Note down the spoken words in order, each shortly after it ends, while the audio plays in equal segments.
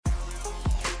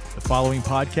The following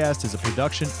podcast is a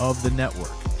production of the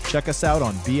network. Check us out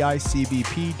on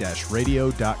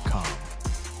bicbp-radio.com.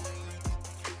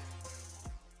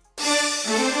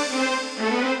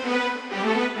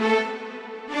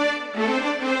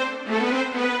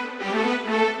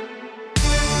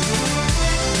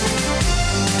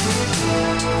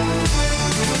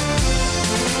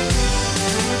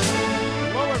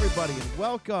 Hello, everybody, and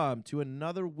welcome to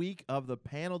another week of the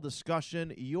panel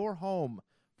discussion, your home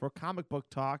for comic book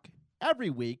talk every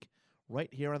week,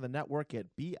 right here on the network at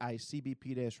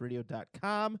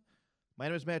bicbp-radio.com. My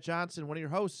name is Matt Johnson, one of your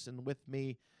hosts, and with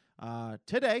me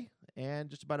today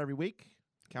and just about every week,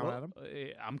 count on him.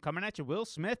 I'm coming at you, Will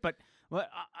Smith, but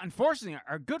unfortunately,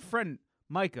 our good friend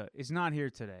Micah is not here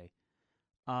today.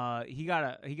 He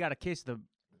got a case of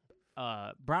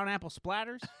the brown apple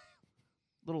splatters.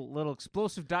 Little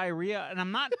explosive diarrhea, and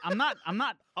I'm not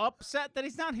upset that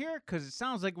he's not here because it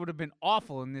sounds like it would have been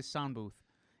awful in this sound booth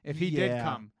if he did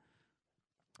come.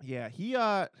 Yeah, he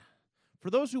for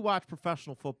those who watch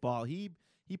professional football, he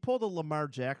pulled a Lamar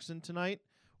Jackson tonight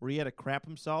where he had to crap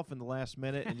himself in the last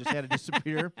minute and just had to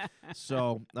disappear.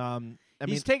 So,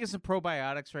 he's taking some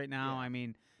probiotics right now. Yeah. I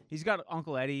mean, he's got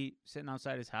Uncle Eddie sitting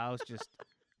outside his house, just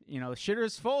the shitter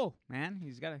is full, man.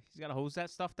 He's got to hose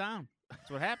that stuff down. That's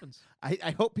what happens.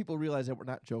 I hope people realize that we're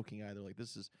not joking either. Like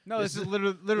this is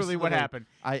literally what happened.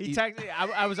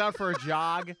 I was out for a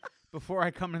jog before I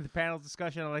come into the panel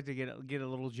discussion. I like to get a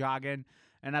little jog in,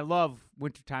 and I love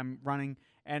wintertime running.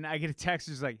 And I get a text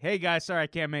that's like, "Hey guys, sorry I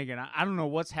can't make it. I don't know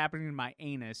what's happening in my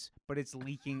anus, but it's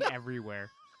leaking everywhere."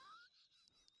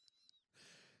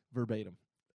 Verbatim.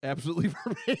 Absolutely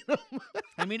verbatim.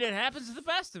 I mean, it happens to the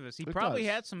best of us. He probably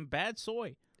had some bad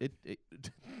soy. It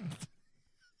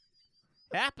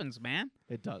happens, man.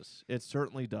 It does. It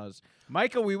certainly does.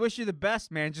 Micah, we wish you the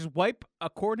best, man. Just wipe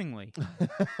accordingly.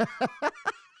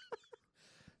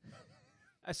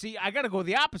 See, I got to go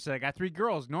the opposite. I got 3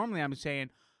 girls. Normally I'm saying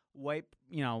wipe,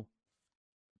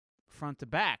 front to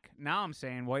back. Now I'm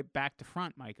saying wipe back to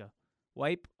front, Micah.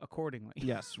 Wipe accordingly.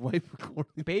 Yes, wipe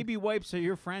accordingly. Baby wipes are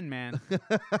your friend, man.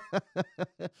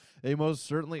 They most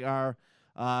certainly are.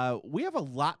 We have a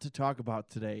lot to talk about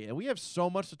today, and we have so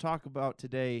much to talk about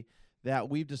today that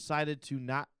we've decided to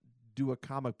not do a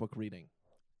comic book reading.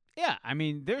 Yeah, I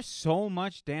mean, there's so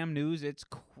much damn news. It's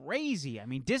crazy. I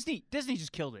mean, Disney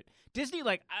just killed it. Disney,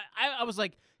 I was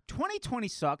like, 2020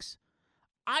 sucks.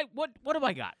 What have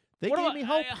I got? They gave me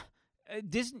hope.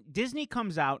 Disney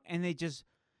comes out, and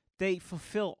they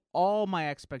fulfill all my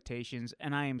expectations,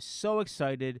 and I am so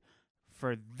excited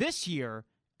for this year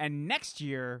and next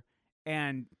year,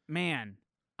 and man,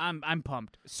 I'm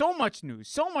pumped. So much news,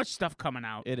 so much stuff coming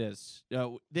out. It is.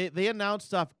 They announced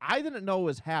stuff I didn't know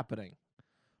was happening.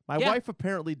 My wife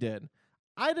apparently did.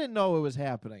 I didn't know it was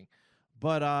happening,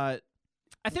 but I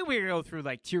think we're gonna go through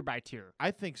tier by tier. I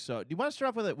think so. Do you want to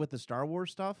start off with the Star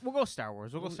Wars stuff? We'll go Star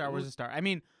Wars. We'll go Star Wars to start. I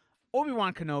mean,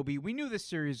 Obi-Wan Kenobi. We knew this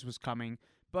series was coming,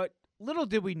 but little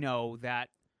did we know that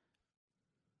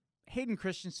Hayden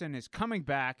Christensen is coming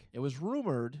back. It was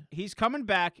rumored. He's coming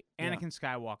back, Anakin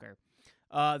Skywalker.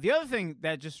 The other thing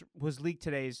that just was leaked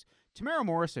today is Tamara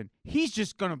Morrison. He's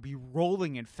just going to be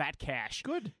rolling in fat cash.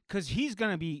 Good. Because he's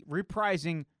going to be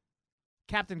reprising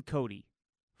Captain Cody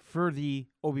for the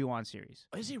Obi-Wan series.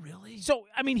 Is he really? So,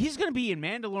 I mean, he's going to be in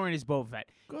Mandalorian as Boba Fett.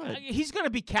 Good. He's going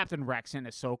to be Captain Rex in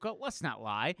Ahsoka. Let's not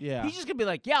lie. Yeah. He's just going to be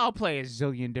like, yeah, I'll play a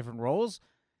zillion different roles.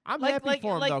 I'm happy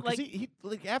for him, though, because he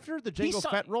after the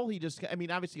Jango Fett role,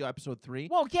 obviously episode 3.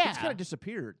 Well, yeah. He just kind of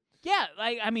disappeared.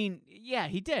 Yeah,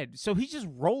 he did. So he's just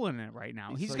rolling it right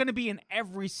now. He's going to be in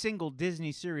every single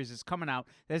Disney series that's coming out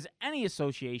that has any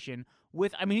association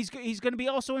with. I mean, he's going to be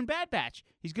also in Bad Batch.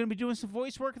 He's going to be doing some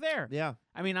voice work there. Yeah.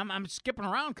 I mean, I'm skipping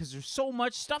around because there's so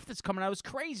much stuff that's coming out. It's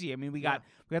crazy. I mean, we got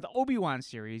the Obi-Wan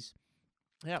series.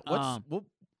 Yeah.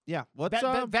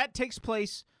 That takes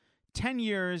place 10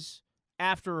 years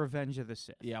after Revenge of the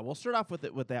Sith. Yeah, we'll start off with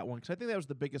that one because I think that was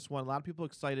the biggest one. A lot of people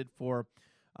excited for.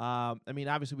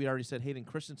 Obviously, we already said Hayden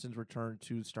Christensen's return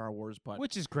to Star Wars, but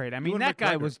which is great. I mean, that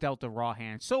guy was dealt a raw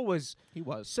hand. So was who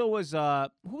was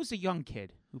the young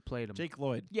kid who played him? Jake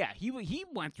Lloyd. Yeah, he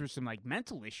went through some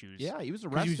mental issues. Yeah, he was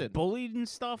arrested. He was bullied and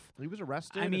stuff. He was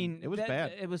arrested. I mean, it was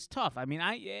bad. It was tough. I mean,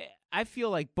 I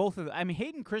feel like both of them. I mean,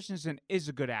 Hayden Christensen is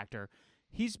a good actor.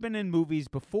 He's been in movies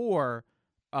before.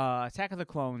 Attack of the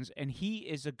Clones, and he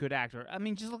is a good actor. I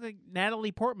mean, just look at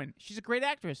Natalie Portman. She's a great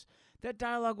actress. That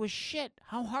dialogue was shit.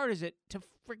 How hard is it to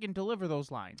freaking deliver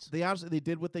those lines? They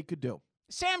did what they could do.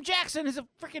 Sam Jackson is a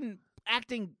freaking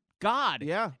acting god.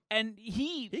 Yeah. And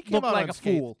he came looked out like a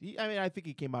unscathed. fool. I think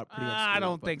he came out pretty unscathed. I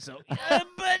don't think so.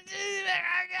 But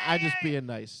I just being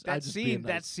nice. I That just scene, being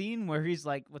that nice. scene where he's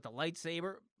like with the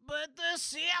lightsaber, but the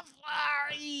Sith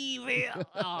are evil.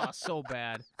 Oh, so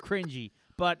bad, cringy.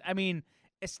 But I mean,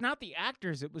 it's not the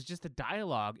actors; it was just the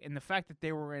dialogue and the fact that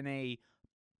they were in a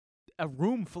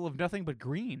room full of nothing but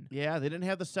green. Yeah, they didn't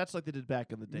have the sets like they did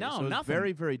back in the day. No, so it was nothing.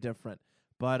 very, very different.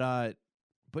 But I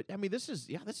mean, this is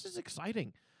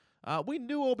exciting. We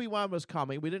knew Obi-Wan was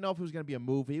coming. We didn't know if it was going to be a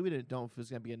movie. We didn't know if it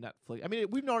was going to be a Netflix. I mean,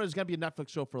 we've known it was going to be a Netflix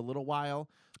show for a little while.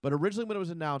 But originally, when it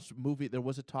was announced, there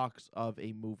was a talks of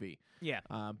a movie. Yeah,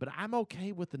 But I'm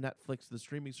okay with the Netflix, the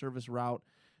streaming service route.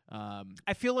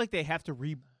 I feel like they have to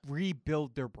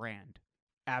rebuild their brand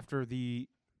after the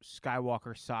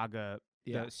Skywalker saga,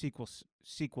 Yeah. the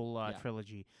sequel Yeah.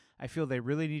 trilogy. I feel they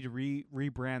really need to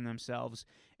rebrand themselves.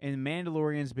 And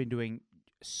Mandalorian's been doing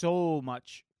so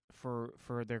much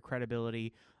for their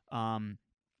credibility.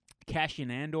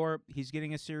 Cassian Andor, he's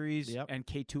getting a series, Yep. and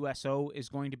K2SO is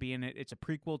going to be in it. It's a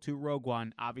prequel to Rogue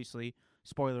One, obviously.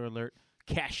 Spoiler alert: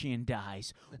 Cassian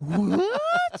dies.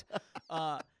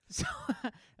 What? So,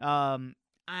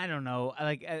 I don't know.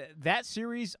 That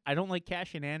series. I don't like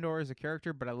Cassian Andor as a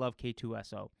character, but I love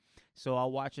K2SO. So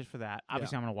I'll watch it for that.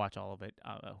 Obviously, I'm going to watch all of it.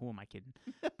 Who am I kidding?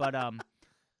 But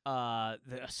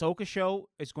the Ahsoka show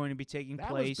is going to be taking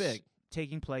That was big.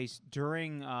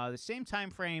 during the same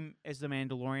time frame as The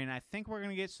Mandalorian. I think we're going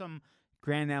to get some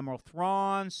Grand Admiral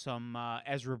Thrawn, some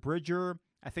Ezra Bridger.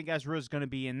 I think Ezra is going to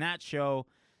be in that show.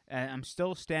 I'm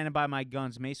still standing by my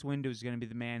guns. Mace Windu is going to be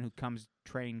the man who comes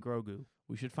train Grogu.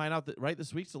 We should find out that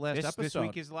this week's the last episode. This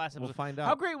week is the last episode. We'll find out.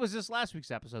 How great was this last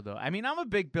week's episode, though? I mean, I'm a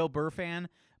big Bill Burr fan,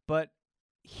 but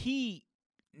he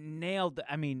nailed.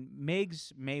 I mean,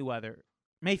 Miggs Mayfield.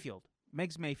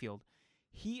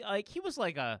 He was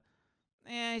like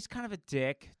he's kind of a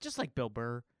dick, just like Bill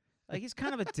Burr. Like, he's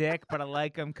kind of a dick, but I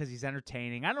like him because he's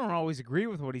entertaining. I don't always agree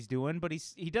with what he's doing, but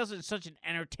he does it in such an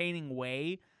entertaining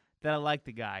way that I like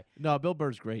the guy. No, Bill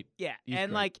Burr's great. Yeah, He's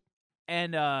and great.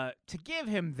 to give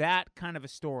him that kind of a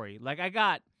story, like I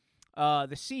got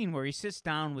the scene where he sits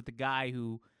down with the guy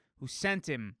who sent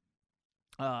him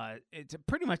it's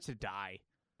pretty much to die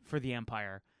for the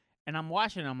Empire. And I'm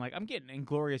watching, I'm like, I'm getting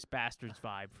Inglourious Bastards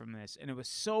vibe from this. And it was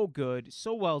so good,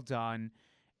 so well done.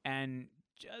 And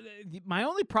my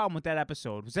only problem with that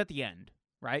episode was at the end,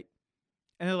 right?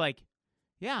 And they're like,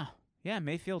 yeah,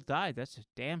 Mayfield died. That's a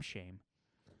damn shame.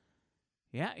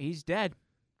 Yeah, he's dead.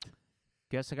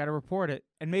 Guess I got to report it.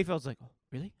 And Mayfield's like, oh,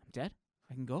 really? I'm dead?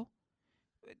 I can go?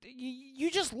 You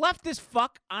just left this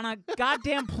fuck on a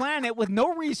goddamn planet with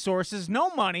no resources, no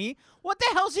money. What the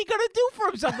hell's he gonna do for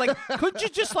himself? Like, could you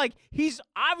just, like, he's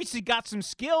obviously got some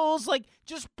skills. Like,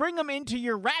 just bring him into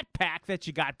your rat pack that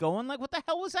you got going. Like, what the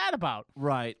hell was that about?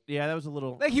 Right. Yeah, that was a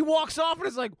little. Like, he walks off and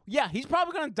is like, yeah, he's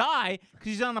probably gonna die because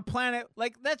he's on a planet.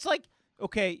 Like, that's like,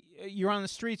 okay, you're on the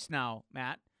streets now,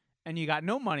 Matt, and you got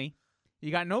no money,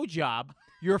 you got no job,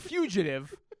 you're a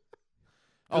fugitive.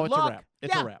 Oh, Good it's a luck. wrap.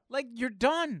 It's a wrap. Like, you're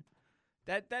done.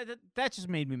 That just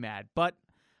made me mad. But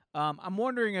I'm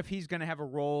wondering if he's going to have a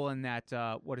role in that.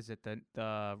 What is it?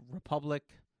 The Republic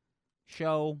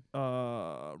show.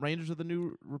 Rangers of the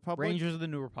New Republic. Rangers of the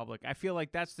New Republic. I feel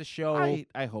like that's the show.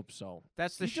 I hope so.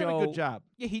 That's the He show. did a good job.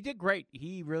 Yeah, he did great.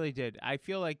 He really did. I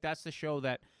feel like that's the show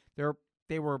that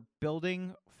they were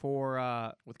building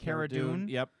for With Cara Dune.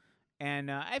 Yep.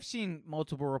 And I've seen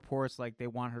multiple reports like they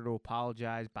want her to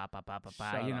apologize,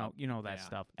 Shut you know that Yeah,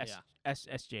 stuff, yeah.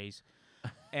 SJs.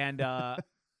 And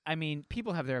I mean,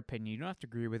 people have their opinion. You don't have to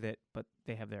agree with it, but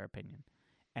they have their opinion,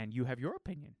 and you have your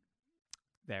opinion.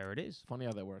 There it is. Funny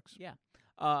how that works. Yeah.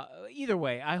 Either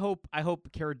way, I hope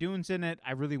Cara Dune's in it.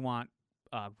 I really want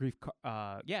Grief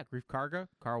Karga,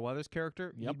 Carl Weathers'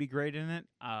 character. Yep. He'd be great in it.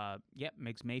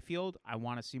 Miggs Mayfield. I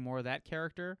want to see more of that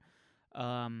character.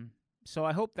 So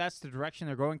I hope that's the direction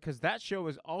they're going, because that show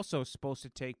is also supposed to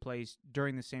take place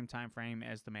during the same time frame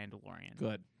as The Mandalorian.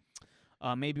 Good.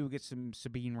 Maybe we'll get some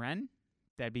Sabine Wren.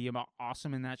 That'd be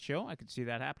awesome in that show. I could see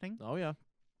that happening. Oh yeah.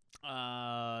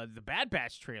 The Bad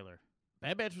Batch trailer.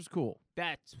 Bad Batch was cool.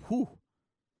 That's whew.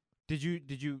 Did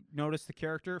you notice the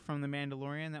character from The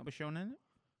Mandalorian that was shown in it?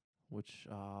 Which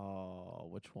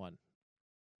one?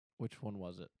 Which one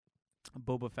was it?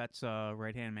 Boba Fett's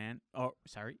right-hand man. Oh,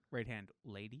 sorry, right-hand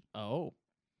lady. Oh.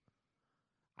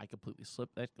 I completely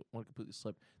slipped. That one completely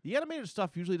slipped. The animated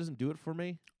stuff usually doesn't do it for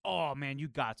me. Oh man, you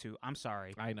got to. I'm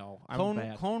sorry. I know. I'm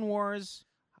bad. Clone Wars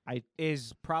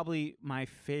is probably my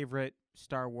favorite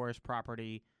Star Wars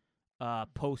property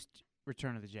post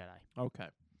Return of the Jedi. Okay.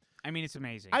 I mean, it's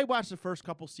amazing. I watched the first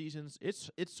couple seasons. It's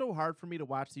so hard for me to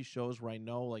watch these shows where I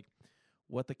know like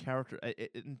what the character.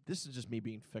 And this is just me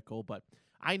being fickle, but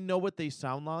I know what they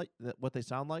sound like.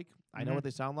 I know what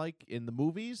they sound like in the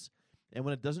movies, and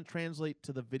when it doesn't translate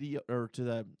to the video or to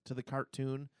the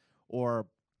cartoon or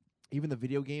even the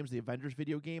video games, the Avengers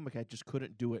video game, like I just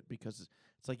couldn't do it because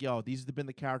it's like, yo, these have been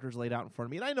the characters laid out in front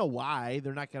of me, and I know why.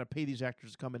 They're not going to pay these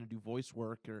actors to come in and do voice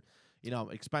work or,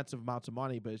 expensive amounts of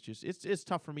money, but it's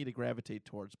tough for me to gravitate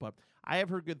towards. But I have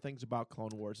heard good things about Clone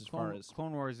Wars far as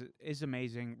Clone Wars is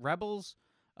amazing. Rebels,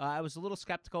 I was a little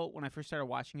skeptical when I first started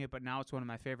watching it, but now it's one of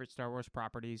my favorite Star Wars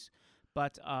properties.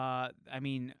 But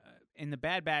in the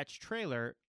Bad Batch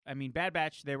trailer. Bad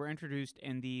Batch, they were introduced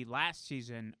in the last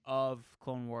season of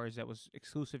Clone Wars that was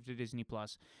exclusive to Disney+.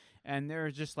 And they're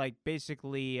just like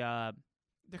basically they're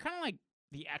kind of like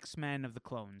the X-Men of the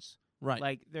clones. right.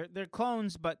 Like they're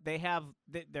clones, but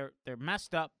they're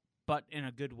messed up, but in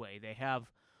a good way. They have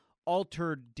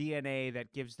altered DNA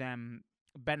that gives them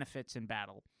benefits in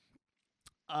battle.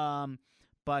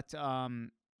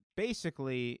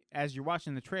 Basically, as you're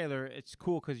watching the trailer, it's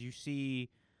cool because you see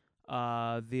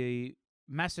the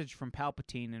message from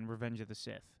Palpatine in Revenge of the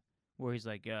Sith, where he's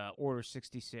like, Order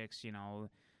 66,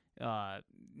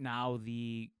 now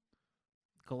the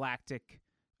Galactic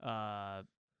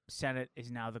Senate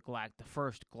is now the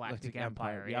first Galactic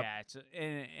Empire. Yep. Yeah,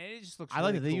 and it just looks I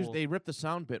like really it. cool. They ripped the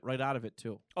sound bit right out of it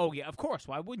too. Oh, yeah, of course.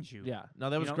 Why wouldn't you? Yeah, no,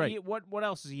 that was great. What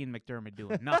else is Ian McDermott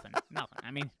doing? Nothing.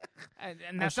 Nothing.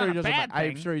 And that's I'm sure not he a doesn't. bad thing.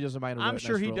 I'm sure he doesn't mind. I'm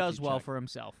sure he does well for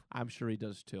himself. I'm sure he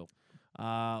does too.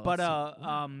 But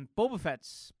Boba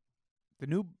Fett's the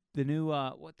new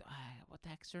what the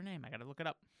heck's her name? I gotta look it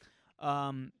up.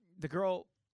 The girl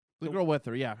with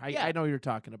her. Yeah, I know who you're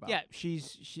talking about. Yeah,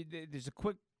 there's a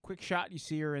quick shot you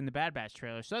see her in the Bad Batch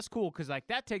trailer, so that's cool because like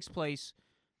that takes place,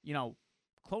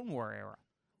 Clone War era.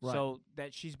 Right. So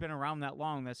that she's been around that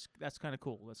long, that's kind of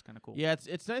cool. That's kind of cool. Yeah,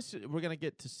 it's nice. We're gonna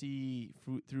get to see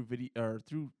through video or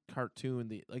through cartoon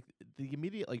the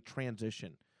immediate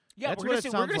transition. Yeah, That's we're what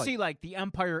gonna it sounds see like the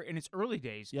Empire in its early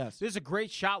days. Yes. There's a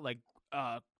great shot like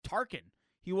Tarkin.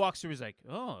 He walks through. He's like,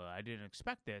 "Oh, I didn't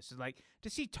expect this." It's like to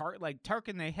see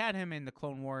Tarkin. They had him in the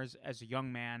Clone Wars as a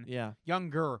young man,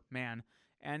 younger man,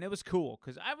 and it was cool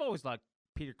because I've always liked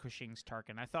Peter Cushing's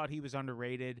Tarkin. I thought he was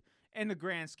underrated in the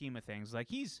grand scheme of things. Like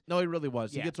he really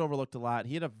was. Yeah. He gets overlooked a lot.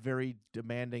 He had a very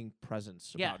demanding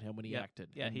presence about him when he acted.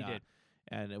 Yeah, he did.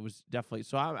 And it was definitely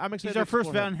so. I'm excited. He's our to first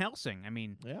explore Van him. Helsing.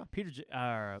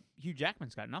 Hugh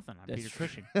Jackman's got nothing on Peter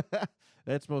Cushing.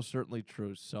 That's most certainly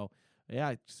true. So,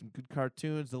 yeah, some good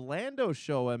cartoons. The Lando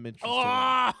show I'm interested in.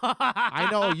 I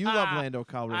know you love Lando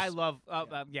Calrissian. I love,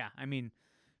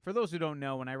 for those who don't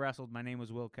know, when I wrestled, my name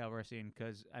was Will Calrissian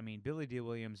because, Billy D.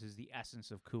 Williams is the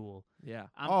essence of cool. Yeah.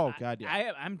 God,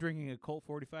 yeah. I'm drinking a Colt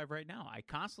 45 right now. I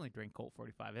constantly drink Colt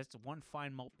 45. That's one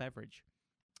fine malt beverage.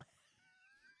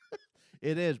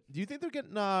 It is. Do you think they're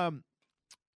getting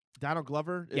Donald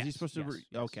Glover? Is he supposed to?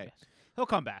 Okay. Yes. He'll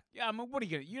come back. Yeah, what are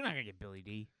you gonna? You're not gonna get Billy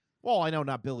D. Well, I know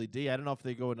not Billy D. I don't know if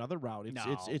they go another route.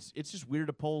 It's just weird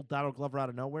to pull Donald Glover out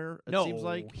of nowhere. It seems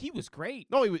like he was great.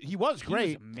 No, he was great.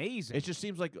 He was amazing. It just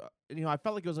seems like I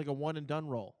felt like it was like a one and done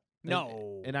role.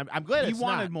 No, and I'm glad he it's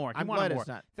wanted not. more. I'm glad it's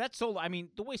not. That Solo.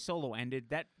 The way Solo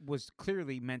ended, that was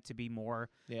clearly meant to be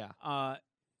more. Yeah.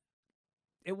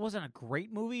 It wasn't a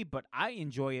great movie, but I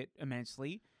enjoy it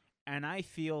immensely. And I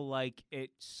feel like it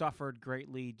suffered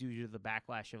greatly due to the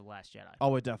backlash of The Last Jedi.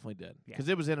 Oh, it definitely did. Yeah. Because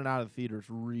it was in and out of theaters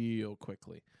real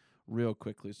quickly.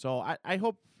 So I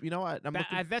hope,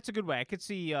 that's a good way. I could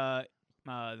see the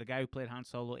guy who played Han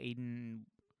Solo, Aiden,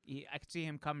 I could see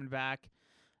him coming back.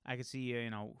 I could see,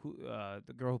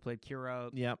 the girl who played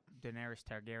Kira, Daenerys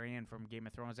Targaryen from Game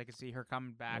of Thrones. I could see her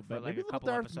coming back for like a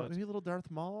couple episodes. Maybe a little Darth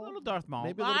Maul. A little Darth Maul.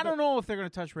 Maybe I don't know if they're going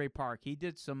to touch Ray Park. He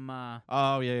did some.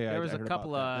 Oh yeah. There was a a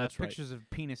couple of pictures of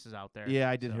penises out there.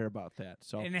 Yeah, I did hear about that.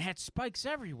 So and it had spikes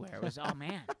everywhere. It was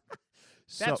man,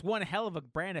 that's one hell of a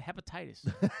brand of hepatitis.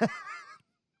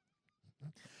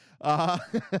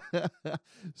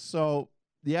 So.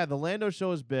 Yeah, the Lando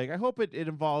show is big. I hope it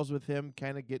involves with him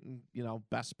kind of getting,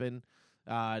 Bespin,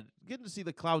 getting to see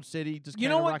the Cloud City. Just you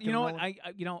know what? I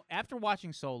after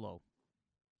watching Solo,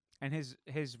 and his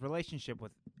relationship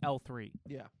with L3.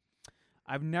 Yeah,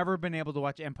 I've never been able to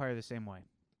watch Empire the same way.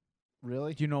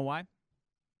 Really? Do you know why?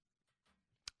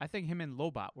 I think him and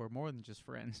Lobot were more than just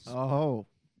friends. Oh.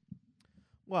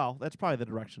 Well, that's probably the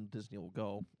direction Disney will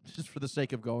go, just for the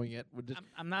sake of going it.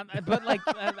 I'm not, but like,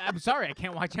 I'm sorry, I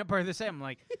can't watch Empire the same. I'm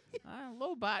like,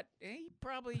 Lobot, he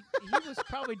was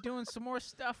probably doing some more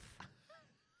stuff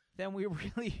than we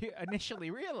really initially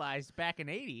realized back in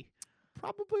 '80.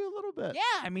 Probably a little bit.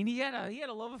 Yeah, he had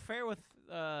a love affair with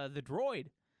the droid,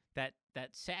 that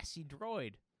sassy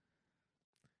droid.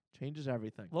 Changes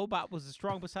everything. Lobot was the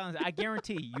strong but silent. I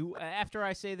guarantee you, after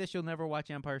I say this, you'll never watch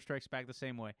Empire Strikes Back the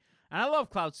same way. And I love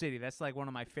Cloud City. That's like one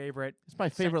of my favorite. It's my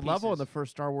set favorite level in the pieces.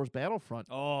 first Star Wars Battlefront.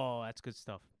 Oh, that's good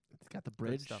stuff. It's got the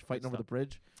bridge, stuff, fighting good over the stuff.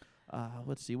 bridge.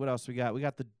 Let's see what else we got. We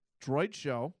got the Droid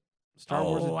Show, Star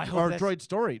Oh, Wars, I hope or that's- Droid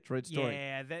Story. Droid Story.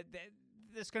 Yeah,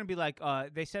 that's going to be like.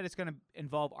 They said it's going to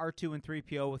involve R2 and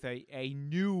 3PO with a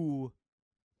new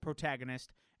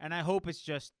protagonist, and I hope it's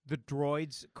just the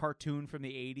droids cartoon from the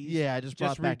 80s. Yeah, just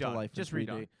brought back to redone. life Just in 3D,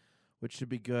 redone. which should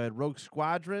be good. Rogue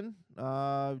Squadron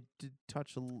did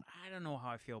touch I don't know how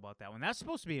I feel about that one. That's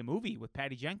supposed to be a movie with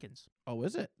Patty Jenkins. Oh,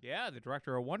 is it? Yeah, the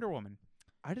director of Wonder Woman.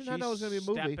 I did not know it was going to She's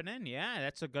be a movie. Stepping in, yeah,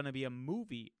 that's going to be a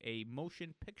movie, a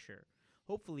motion picture,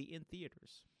 hopefully in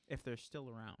theaters if they're still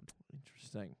around.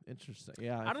 Interesting.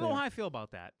 Yeah, I don't know how I feel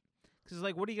about that. Because,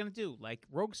 like, what are you going to do? Like,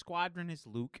 Rogue Squadron is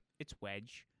Luke, it's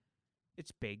Wedge,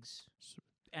 it's Biggs,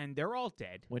 and they're all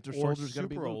dead. Winter or Soldier's gonna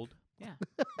be super Luke. old. Yeah.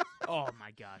 Oh,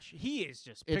 my gosh. He is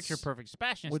just picture It's- perfect.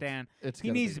 Sebastian which- Stan, It's he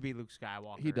gonna needs be. to be Luke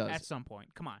Skywalker. He does. At some point.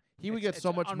 Come on. He would It's- get so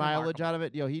it's much mileage unremarkable. out of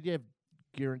it. He'd have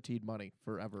guaranteed money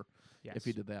forever Yes. if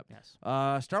he did that. Yes.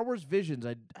 Star Wars Visions.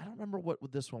 I don't remember what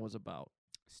this one was about.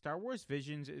 Star Wars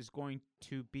Visions is going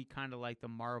to be kind of like the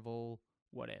Marvel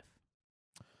What If.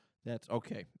 That's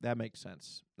okay. That makes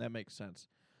sense.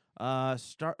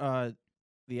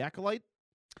 The Acolyte.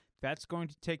 That's going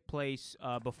to take place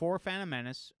before Phantom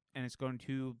Menace, and it's going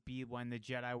to be when the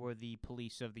Jedi were the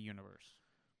police of the universe.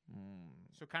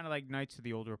 So kind of like Knights of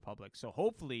the Old Republic. So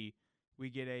hopefully we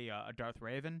get a Darth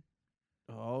Raven.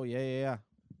 Oh yeah.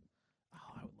 Oh,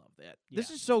 I would love that. This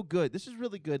Yeah. is so good. This is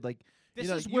really good. Like This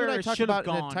you know, is you where and I it talked should have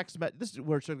about in gone. a text. This is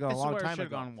where it should have gone This a is long where it time should have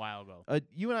ago. gone a while ago.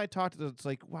 You and I talked. It's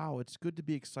like wow, it's good to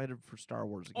be excited for Star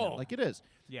Wars again. Oh, Like it is.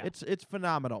 Yeah. It's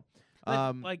phenomenal.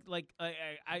 Like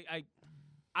I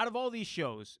out of all these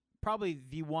shows, probably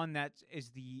the one that is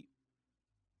the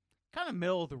kind of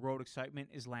middle of the road excitement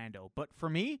is Lando. But for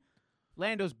me,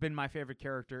 Lando's been my favorite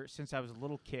character since I was a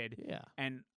little kid, Yeah.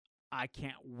 and I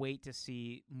can't wait to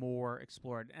see more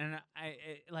explored. And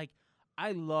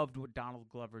I loved what Donald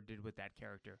Glover did with that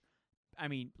character. I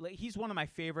mean, he's one of my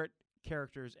favorite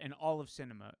characters in all of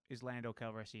cinema is Lando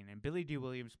Calrissian, and Billy D.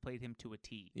 Williams played him to a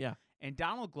T. Yeah. And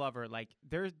Donald Glover, like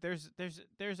there's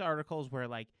articles where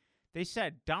like they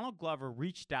said Donald Glover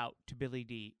reached out to Billy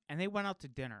D. and they went out to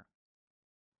dinner.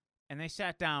 And they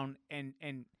sat down and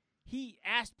he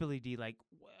asked Billy D. like,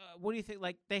 what do you think?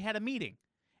 Like they had a meeting,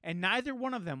 and neither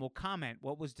one of them will comment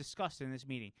what was discussed in this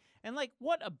meeting. And like,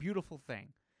 what a beautiful thing!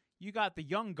 You got the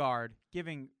young guard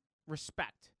giving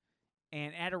respect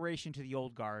and adoration to the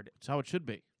old guard, It's how it should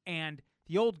be. and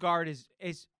the old guard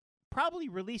is probably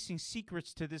releasing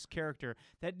secrets to this character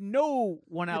that no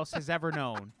one else has ever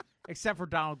known except for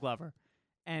Donald Glover.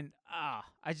 And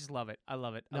I just love it. I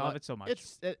love it. I No, love it so much.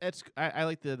 It's I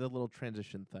like the little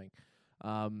transition thing.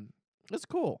 It's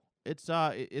cool.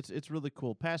 It's really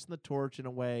cool. Passing the torch in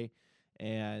a way,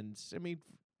 and I mean,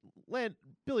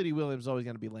 Billy D. Williams is always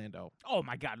going to be Lando. Oh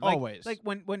my God! Always. Like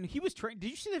when he was training. Did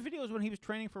you see the videos when he was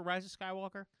training for Rise of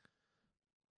Skywalker?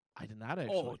 I did not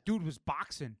actually. Oh, dude was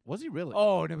boxing. Was he really?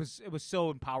 Oh, and it was so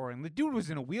empowering. The dude was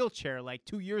in a wheelchair like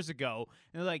 2 years ago,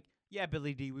 and they're like, "Yeah,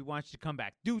 Billy D, we want you to come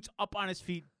back." Dude's up on his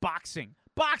feet, boxing.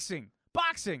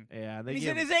 Yeah, they He's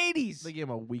gave in him, his 80s. they gave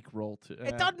him a weak role to.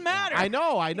 It doesn't matter. I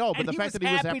know, but And the he fact was that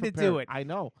he was that happy to prepared, do it. I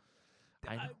know.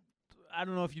 I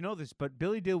don't know if you know this, but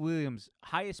Billy D. Williams'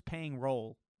 highest paying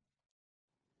role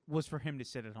was for him to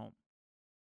sit at home.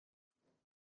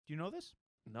 Do you know this?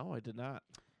 No, I did not.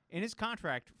 In his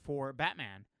contract for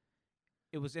Batman,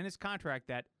 it was in his contract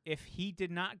that if he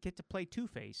did not get to play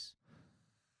Two-Face,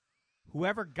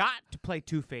 whoever got to play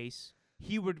Two-Face,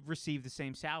 he would receive the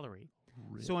same salary.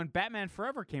 Really? So when Batman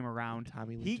Forever came around,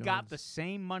 Tommy Lee he got the Jones.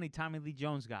 same money Tommy Lee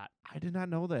Jones got. I did not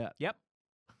know that. Yep.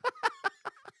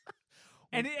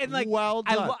 and like, well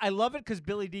done. I love it because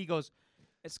Billy D goes,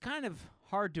 it's kind of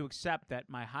hard to accept that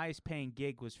my highest paying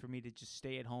gig was for me to just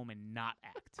stay at home and not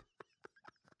act.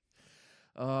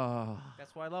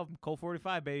 That's why I love him. Colt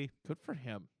 45, baby. Good for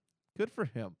him. Good for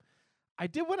him. I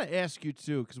did want to ask you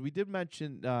too, because we did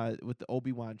mention with the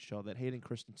Obi-Wan show that Hayden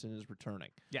Christensen is returning.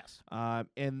 Yes.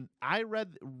 And I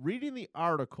reading the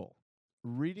article,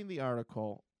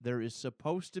 there is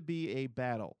supposed to be a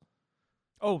battle.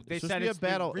 Oh, they It's supposed said to be it's a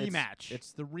battle. the rematch.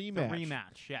 It's the the rematch.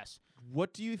 rematch, yes.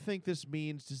 What do you think this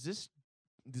means? Does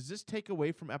this take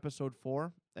away from Episode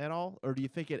 4 at all, or do you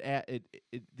think it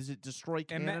does it destroy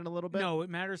canon a little bit? No,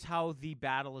 it matters how the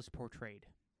battle is portrayed.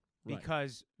 Right.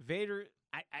 Because Vader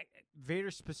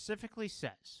specifically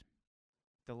says,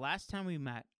 the last time we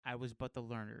met, I was but the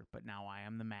learner, but now I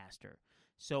am the master.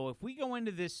 So if we go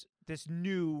into this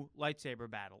new lightsaber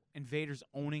battle and Vader's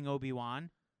owning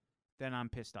Obi-Wan, then I'm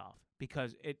pissed off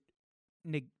because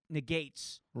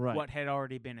negates Right. what had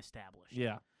already been established.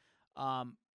 Yeah.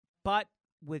 But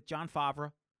with Jon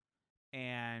Favreau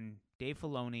and Dave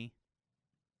Filoni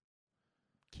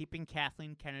keeping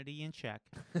Kathleen Kennedy in check,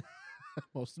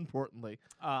 Most importantly.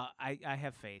 I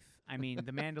have faith. I mean,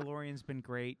 The Mandalorian's been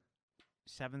great.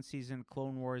 7th season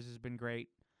Clone Wars has been great.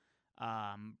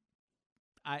 I'm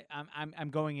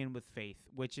going in with faith,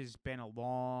 which has been a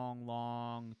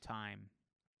long time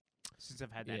since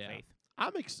I've had that faith.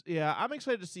 I'm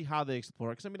excited to see how they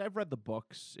explore it, because I mean, I've read the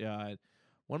books. Yeah,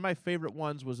 one of my favorite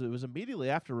ones was immediately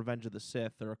after Revenge of the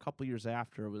Sith, or a couple years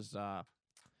after. It was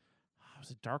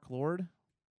it Dark Lord,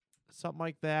 something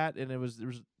like that, and there was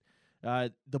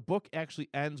the book actually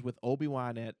ends with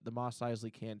Obi-Wan at the Mos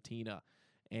Eisley Cantina,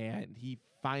 and he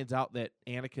finds out that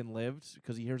Anakin lived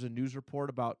because he hears a news report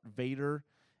about Vader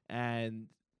and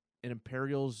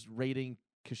Imperials raiding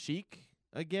Kashyyyk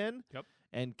again. Yep.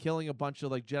 And killing a bunch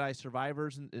of like Jedi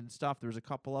survivors and stuff. There's a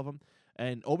couple of them,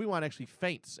 and Obi-Wan actually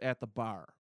faints at the bar,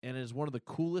 and it is one of the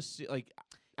coolest. Like,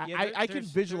 I can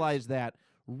visualize that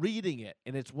reading it,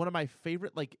 and it's one of my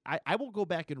favorite. Like, I will go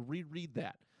back and reread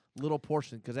that little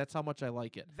portion because that's how much I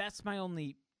like it. That's my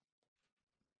only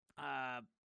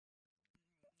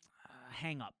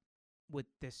hang up with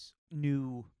this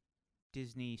new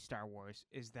Disney Star Wars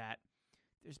is that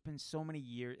there's been so many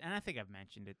years, and I think I've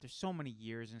mentioned it, there's so many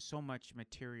years and so much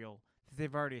material that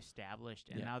they've already established,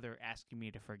 and now they're asking me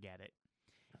to forget it.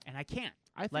 And I can't.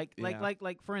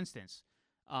 Like for instance,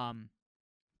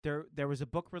 there was a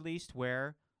book released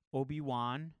where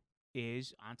Obi-Wan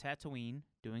is on Tatooine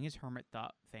doing his hermit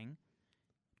thing.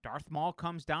 Darth Maul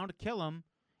comes down to kill him,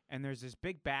 and there's this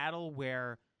big battle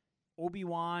where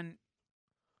Obi-Wan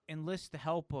enlists the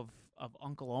help of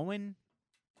Uncle Owen,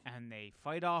 and they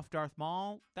fight off Darth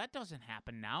Maul. That doesn't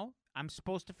happen now. I'm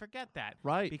supposed to forget that.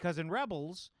 Right. Because in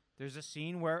Rebels, there's a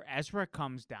scene where Ezra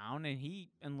comes down, and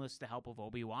he enlists the help of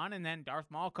Obi-Wan, and then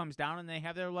Darth Maul comes down, and they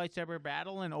have their lightsaber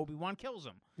battle, and Obi-Wan kills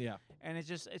him. Yeah. And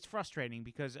it's frustrating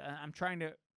because I'm trying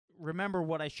to remember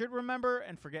what I should remember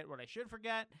and forget what I should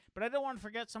forget, but I don't want to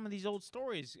forget some of these old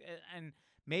stories. And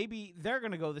maybe they're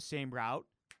going to go the same route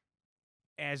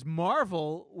as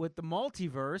Marvel with the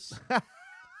multiverse.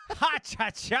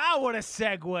 Ha-cha-cha, what a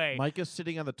segue. Micah's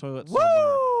sitting on the toilet Woo!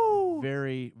 somewhere.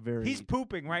 Very, very... He's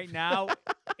pooping right now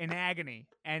in agony.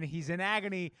 And he's in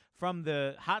agony from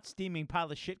the hot steaming pile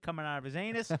of shit coming out of his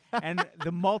anus and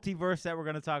the multiverse that we're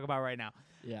going to talk about right now.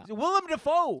 Yeah. So Willem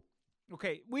Dafoe.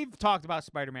 Okay, we've talked about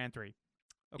Spider-Man 3.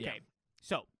 Okay,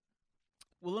 so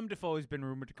Willem Dafoe has been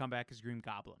rumored to come back as Green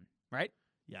Goblin, right?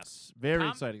 Yes. Very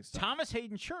exciting stuff. Thomas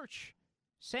Hayden Church,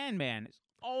 Sandman, is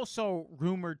also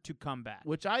rumored to come back.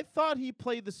 Which I thought he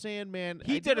played the Sandman.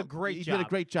 He did a great job. He did a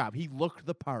great job. He looked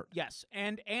the part. Yes,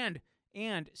 and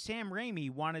Sam Raimi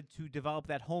wanted to develop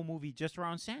that whole movie just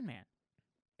around Sandman.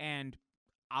 And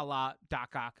a la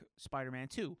Doc Ock Spider-Man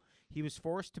 2, he was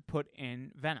forced to put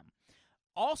in Venom.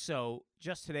 Also,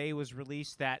 just today was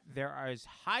released that there is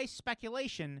high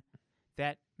speculation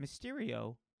that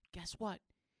Mysterio, guess what?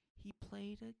 He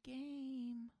played a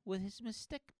game with his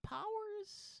mystic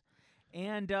powers.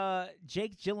 And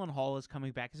Jake Gyllenhaal is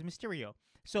coming back as Mysterio.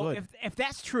 So if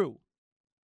that's true,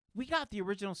 we got the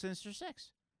original Sinister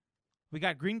Six. We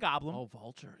got Green Goblin. Oh,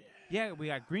 Vulture. Yeah, we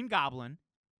got Green Goblin,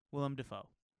 Willem Dafoe.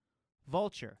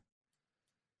 Vulture,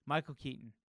 Michael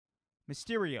Keaton.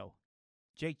 Mysterio,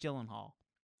 Jake Gyllenhaal.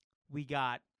 We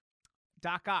got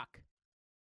Doc Ock.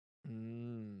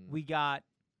 We got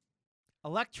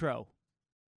Electro.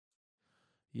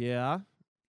 Yeah.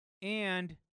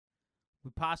 And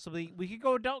we could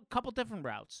go a couple different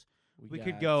routes. We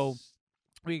could got go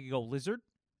Lizard.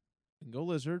 We can go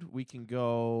Lizard. We can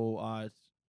go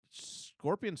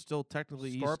Scorpion. Still technically,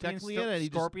 he's technically in it.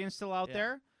 Scorpion's still out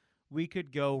there. We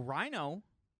could go Rhino.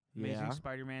 Amazing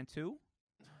Spider-Man 2.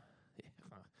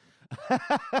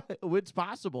 It's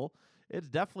possible. It's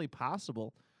definitely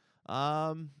possible.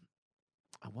 I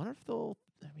wonder if they'll.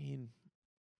 I mean,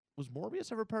 was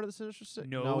Morbius ever part of the Sinister Six?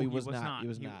 No, he was not. He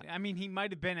was not. I mean, he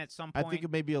might have been at some point. I think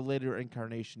it may be a later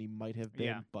incarnation. He might have been,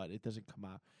 Yeah. but it doesn't come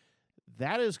out.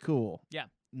 That is cool. Yeah.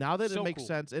 Now that So it makes cool.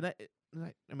 sense, and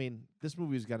I mean, this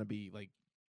movie is gonna be like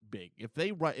big if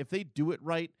they do it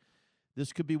right.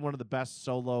 This could be one of the best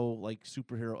solo like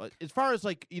superhero as far as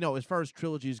like as far as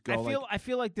trilogies go. I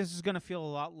feel like this is gonna feel a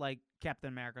lot like Captain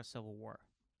America: Civil War,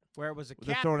 where it was a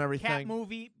They're throwing everything. cat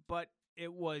movie, but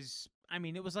it was. I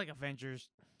mean, it was like Avengers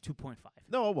 2.5.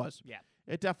 No, it was. Yeah.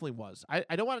 It definitely was.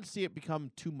 I don't want to see it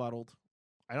become too muddled.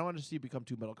 I don't want to see it become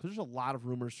too muddled because there's a lot of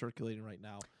rumors circulating right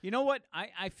now. You know what?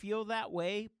 I feel that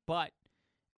way, but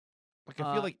Like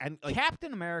I feel like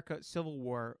Captain America: Civil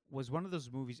War was one of those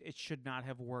movies. It should not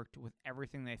have worked with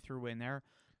everything they threw in there,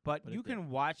 but But you it did. can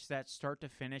watch that start to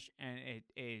finish, and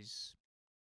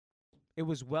it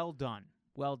was well done.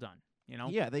 Well done. You know.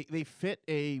 yeah, they fit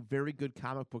a very good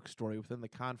comic book story within the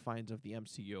confines of the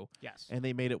MCU, Yes. and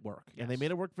they made it work, and they Yes.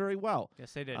 made it work very well.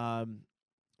 Yes, they did.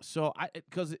 So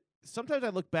because sometimes I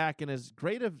look back and as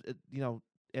great of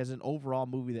as an overall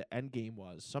movie that Endgame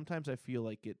was, sometimes I feel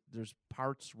like there's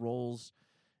parts, roles,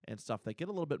 and stuff that get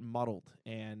a little bit muddled,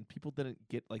 and people didn't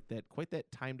get like quite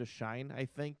that time to shine. I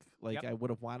think Yep. I would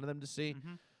have wanted them to see.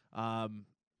 Mhm.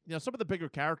 Some of the bigger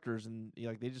characters and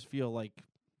they just feel like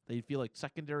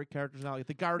secondary characters now. Like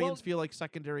the Guardians feel like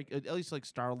secondary, at least like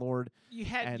Star-Lord. You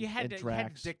had and you had to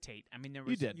Drax. dictate. I mean,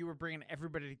 did. you were bringing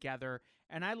everybody together,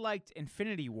 and I liked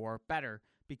Infinity War better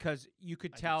because you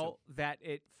could I did tell that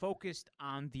it focused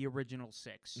on the original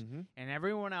 6, Mm-hmm. and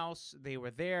everyone else they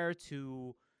were there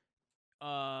to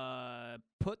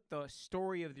put the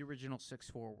story of the original 6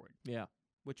 forward, Yeah.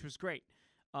 which was great.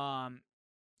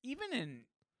 Even in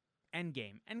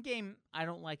Endgame I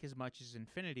don't like as much as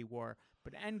Infinity War,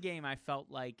 but Endgame I felt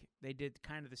like they did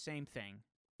kind of the same thing,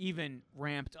 even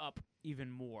ramped up even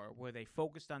more, where they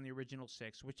focused on the original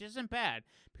 6, which isn't bad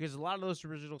because a lot of those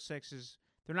original 6s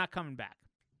they're not coming back.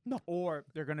 No. Or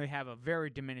they're going to have a very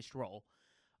diminished role.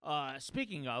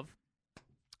 Speaking of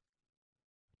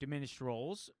diminished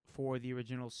roles for the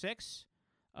original 6,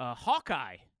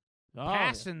 Hawkeye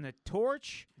passing the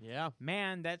torch. Yeah.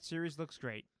 Man, that series looks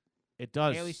great. It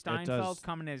does. Haley It Steinfeld does.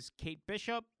 coming as Kate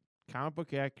Bishop. Comic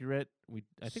book accurate.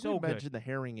 I think So we good. mentioned the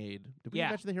hearing aid. Did we Yeah.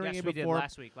 mention the hearing Yes, aid we did before?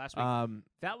 last week.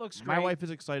 That looks great. My wife is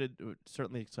excited,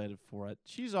 certainly excited for it.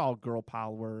 She's all girl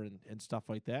power and stuff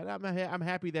like that. I'm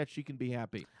happy that she can be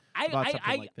happy about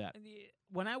something like that.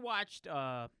 When I watched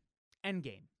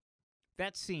Endgame,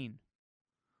 that scene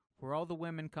where all the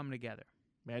women come together.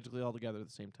 Magically all together at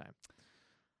the same time.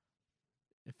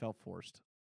 It felt forced.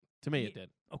 To me, it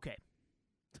did. Okay.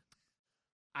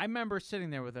 I remember sitting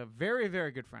there with a very,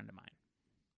 very good friend of mine.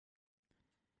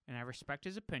 And I respect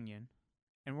his opinion.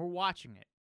 And we're watching it.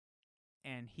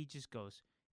 And he just goes,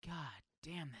 God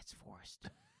damn, that's forced.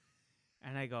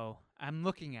 And I'm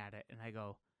looking at it, and I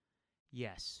go,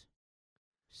 yes.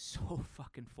 So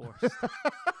fucking forced.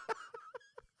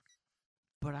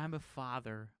 But I'm a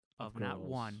father of not Girls.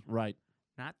 one, Right.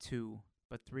 not 2,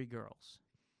 but 3 girls.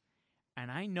 And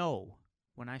I know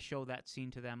when I show that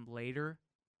scene to them later,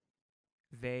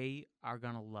 they are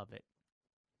going to love it.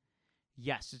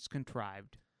 Yes, it's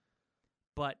contrived.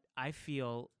 But I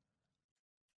feel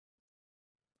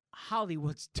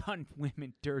Hollywood's done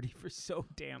women dirty for so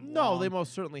damn No, long. they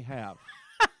most certainly have.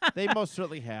 They most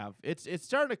certainly have. It's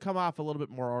starting to come off a little bit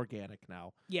more organic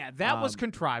now. Yeah, that was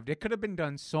contrived. It could have been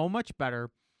done so much better.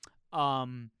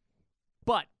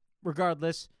 But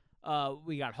regardless,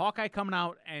 we got Hawkeye coming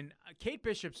out, and Kate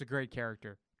Bishop's a great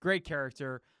character. Great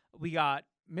character. We got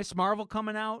Miss Marvel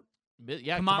coming out.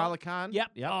 Yeah, Kamala Khan.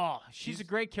 Yep. Yep. Oh, she's a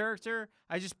great character.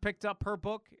 I just picked up her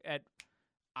book at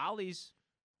Ollie's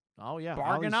Oh yeah.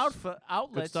 bargain Ollie's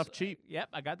outlets. good stuff cheap. Yep,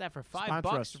 I got that for $5.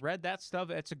 Sponsor us. Read that stuff.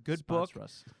 It's a good book. Sponsor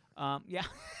us. Yeah.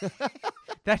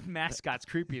 That mascot's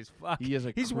creepy as fuck. He is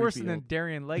a He's worse creepy than old-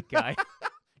 Darien Lake guy.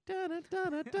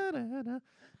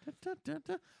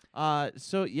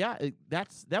 So yeah,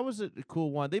 that was a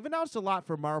cool one. They've announced a lot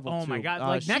for Marvel. Oh too. my God,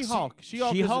 like next She-Hulk.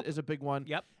 She-Hulk She-Hulk is a big one.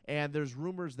 Yep. And there's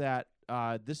rumors that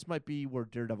this might be where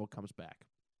Daredevil comes back.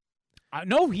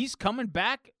 No, he's coming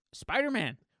back.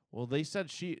 Spider-Man. Well, they said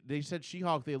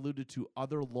She-Hulk. They alluded to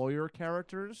other lawyer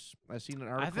characters. I've seen an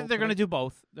article. I think they're going to do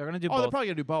both. They're going to do Oh, they're both. probably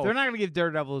gonna do both. They're not going to give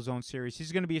Daredevil his own series.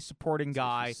 He's going to be a supporting It's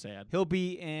guy. just sad. He'll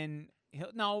be in.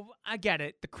 No, I get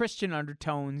it. The Christian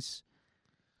undertones.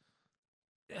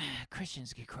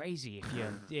 Christians get crazy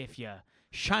if you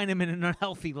shine him in an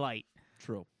unhealthy light.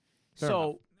 True. Fair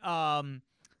So,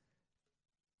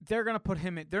 they're gonna put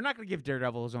him in. They're not gonna give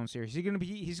Daredevil his own series.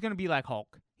 He's gonna be like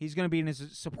Hulk. He's gonna be in his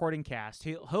supporting cast.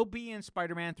 He'll be in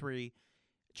Spider-Man 3.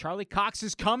 Charlie Cox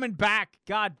is coming back.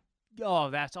 God, oh,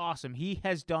 that's awesome. He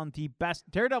has done the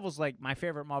best. Daredevil's like my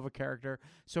favorite Marvel character.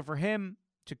 So for him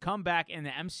to come back in the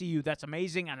MCU, that's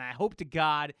amazing. And I hope to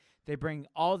God they bring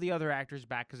all the other actors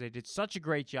back because they did such a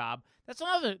great job. That's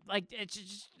another, like, it's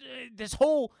just this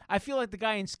whole, I feel like the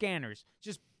guy in Scanners,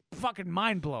 just fucking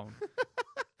mind blown.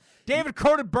 David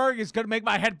Cronenberg is going to make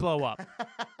my head blow up.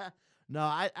 No,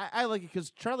 I like it because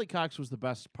Charlie Cox was the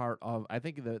best part of. I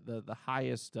think the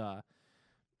highest. I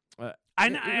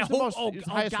it was the most, it was the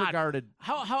highest God. regarded.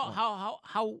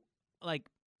 How like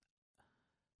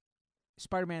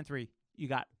Spider-Man 3, you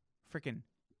got freaking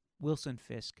Wilson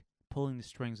Fisk pulling the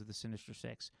strings of the Sinister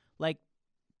Six. Like,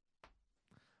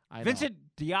 I Vincent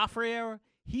D'Onofrio,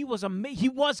 he was he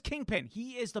was Kingpin.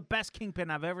 He is the best Kingpin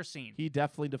I've ever seen. He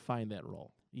definitely defined that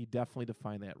role.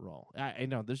 I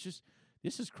know. This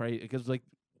is crazy because like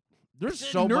there's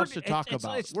It's so nerd- much to talk it's-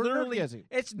 about. It's We're literally nerdgasming.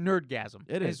 it's nerdgasm.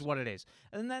 It is. what it is.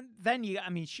 And then you, I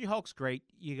mean, She-Hulk's great.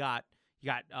 You got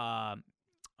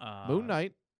Moon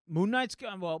Knight. Moon Knight's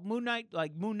Moon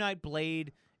Knight,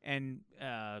 Blade, and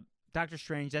Doctor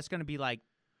Strange. That's gonna be like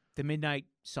the Midnight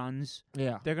Suns.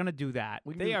 Yeah. They're gonna do that.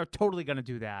 We can They do- are totally gonna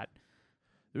do that.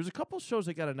 There's a couple shows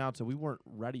that got announced that we weren't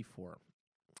ready for.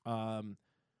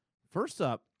 First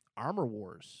up, Armor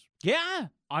Wars. Yeah,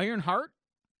 Ironheart.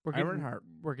 Ironheart.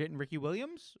 We're getting Ricky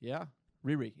Williams. Yeah.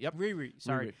 Riri. Yep. Riri.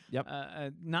 Sorry. Riri.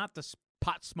 Yep. Not the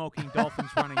pot smoking Dolphins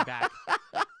running back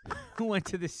who went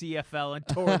to the CFL and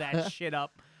tore that shit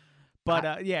up.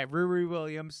 But yeah, Riri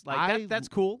Williams. Like that's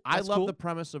cool. I That's love cool. the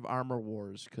premise of Armor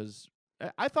Wars because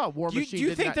I thought War Do Machine. you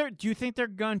did think not- do you think they're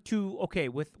going to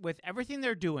with everything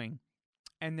they're doing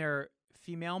and their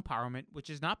female empowerment, which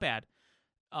is not bad.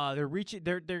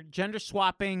 They're gender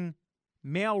swapping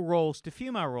male roles to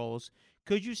female roles.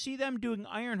 Could you see them doing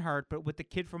Ironheart but with the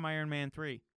kid from Iron Man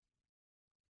 3?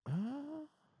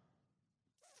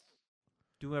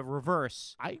 Do a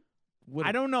reverse. I would.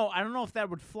 I don't know. I don't know if that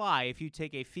would fly if you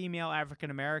take a female African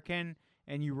American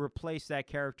and you replace that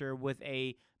character with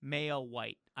a male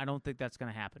white. I don't think that's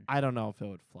going to happen. I don't know if it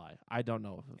would fly. I don't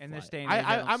know if it would In fly. this day and age,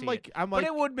 I don't I'm see like, it. I'm But like,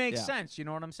 it would make yeah. sense. You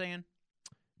know what I'm saying?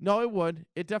 no, it would.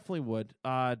 It definitely would.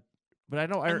 But I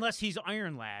know Unless he's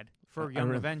Iron Lad for Young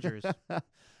Iron- Avengers.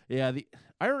 Yeah, the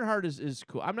Ironheart is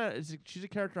cool. I'm not. She's a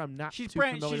character I'm not She's too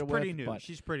familiar she's with. pretty new. But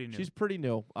She's pretty new. she's pretty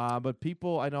new. But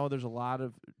people, I know there's a lot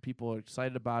of people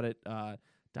excited about it.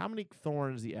 Dominique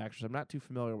Thorne's the actress. I'm not too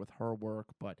familiar with her work,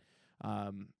 but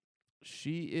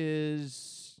she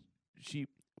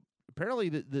apparently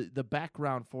the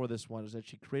background for this one is that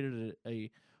she created a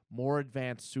more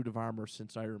advanced suit of armor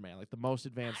since Iron Man, like the most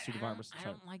advanced suit of armor since I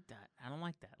don't like that. I don't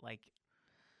like that. Like,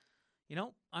 you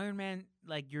know, Iron Man,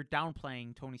 like, you're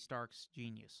downplaying Tony Stark's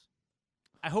genius.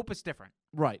 I hope it's different.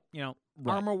 Right. You know,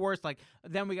 Right. Armor Wars, like,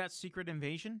 then we got Secret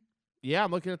Invasion. Yeah,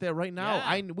 I'm looking at that right now.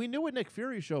 Yeah. We knew a Nick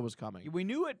Fury show was coming. We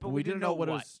knew it, but We we didn't didn't know what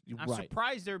it what. was- I'm right.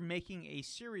 surprised they're making a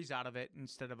series out of it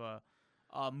instead of a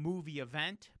movie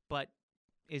event, but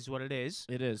is what it is.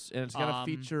 It is, and it's going to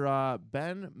feature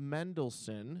Ben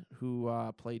Mendelsohn, who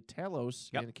played Talos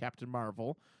Yep. in Captain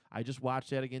Marvel. I just watched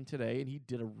that again today, and he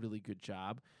did a really good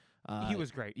job. He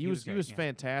was great. He was great, yeah.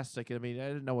 fantastic. I mean, I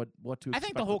didn't know what to expect. I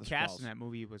think the with whole this cast Wells. in that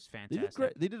movie was They fantastic. did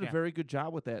great. They did a Yeah. very good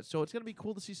job with that. So it's going to be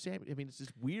cool to see Sam. I mean, it's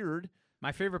just weird.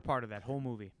 My favorite part of that whole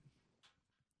movie.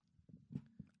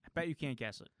 I bet you can't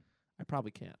guess it. I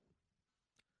probably can't.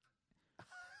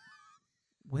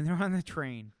 When they're on the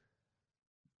train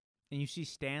and you see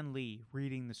Stan Lee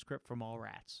reading the script from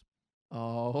Mallrats.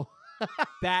 Oh,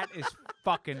 That is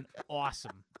fucking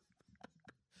awesome.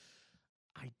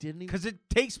 I didn't even. Because it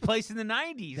takes place in the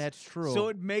 90s. That's true. So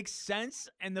it makes sense.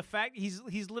 And the fact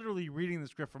he's literally reading the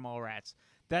script from Mallrats.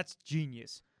 That's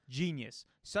genius. Genius.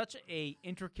 Such a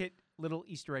intricate little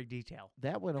Easter egg detail.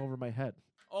 that went over my head.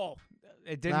 Oh,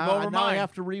 it didn't now, go over now I mine.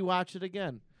 have to rewatch it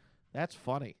again. That's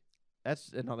funny.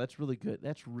 That's really good.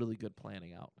 That's really good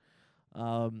planning out.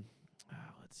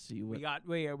 Let's see what.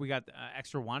 We got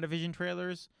extra WandaVision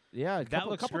trailers. Yeah, a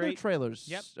couple, looks couple new great. trailers.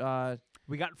 Yep.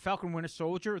 We got Falcon Winter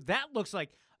Soldier. That looks like.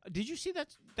 Did you see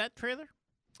that trailer?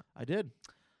 I did.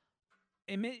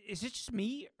 Is it just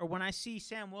me, or when I see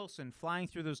Sam Wilson flying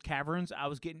through those caverns, I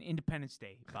was getting Independence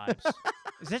Day vibes?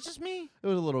 Is that just me? It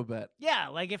was a little bit. Yeah,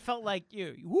 like it felt like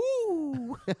you.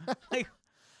 Woo! Like,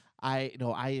 I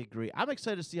agree. I'm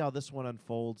excited to see how this one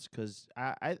unfolds because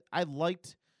I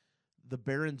liked the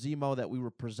Baron Zemo that we were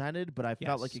presented, but I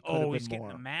felt like it could have he's been getting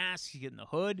more. the mask. He's getting the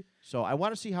hood. So I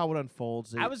want to see how it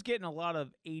unfolds. I was getting a lot of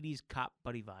 '80s cop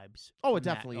buddy vibes. Oh, from it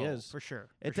definitely that. is. For sure.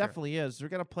 It definitely is. They're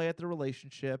gonna play at the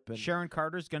relationship and Sharon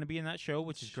Carter's going to be in that show,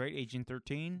 which is great. Agent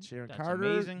 13. Sharon That's Carter.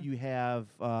 Amazing. You have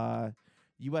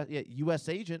U.S.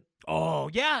 Agent. Oh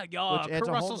yeah, Which Kurt adds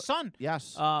a whole Russell's son.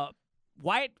 Yes.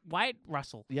 Wyatt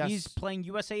Russell. Yes. He's playing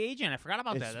USA Agent. I forgot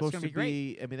about it's that. That's supposed gonna to be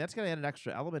great. I mean, that's gonna add an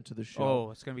extra element to the show.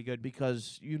 Oh, it's gonna be good.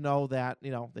 Because you know that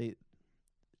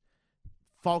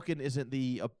Falcon isn't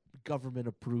the government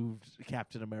approved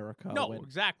Captain America. No, when,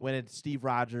 exactly. When it's Steve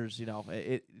Rogers,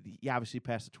 he obviously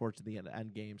passed the torch to the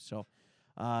end game. So,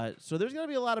 so there's gonna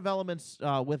be a lot of elements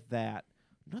with that.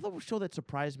 Another show that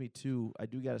surprised me too, I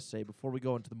do gotta say, before we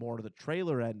go into the more of the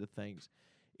trailer end of things,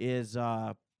 is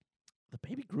the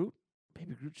Baby Groot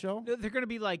Baby Groot show. They're going to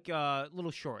be like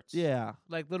little shorts. Yeah,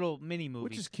 Like little mini movies.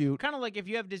 which is cute. kind of like if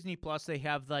you have Disney Plus, they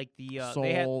have like the Soul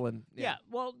they had, and yeah.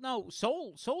 Well, no,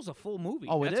 Soul's a full movie.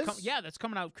 Oh, it That's is? yeah, that's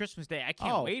coming out Christmas Day. I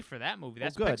can't Oh. wait for that movie. Oh,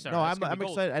 That's good. Pixar. No, That's gonna I'm be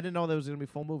gold. excited. I didn't know that was going to be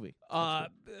a full movie.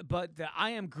 But the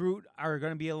I Am Groot are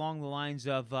going to be along the lines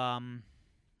of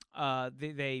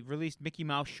they released Mickey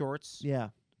Mouse shorts. Yeah.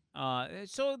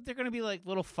 So they're going to be like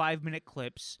little 5-minute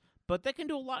clips, but they can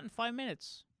do a lot in 5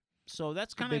 minutes. So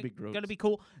that's kind of Baby going Groots. to be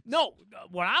cool. No,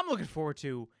 what I'm looking forward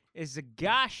to is the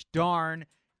gosh darn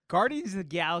Guardians of the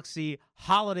Galaxy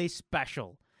holiday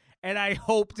special. And I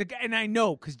hope to, and I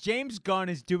know because James Gunn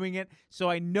is doing it, so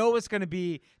I know it's going to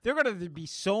be. There are going to be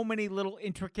so many little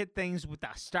intricate things with the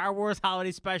Star Wars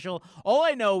holiday special. All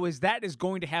I know is that is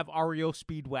going to have REO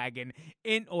Speedwagon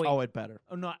in. Oh, wait, Oh, it better.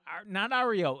 oh no, not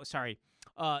REO. Sorry,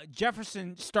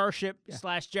 Jefferson Starship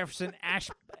 / Jefferson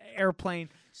Airplane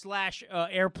 /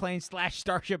 Airplane /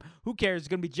 Starship. Who cares? It's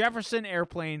going to be Jefferson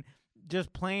Airplane.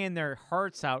 Just playing their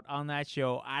hearts out on that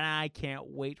show, and I can't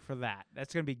wait for that.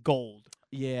 That's going to be gold.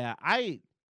 Yeah, I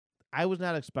was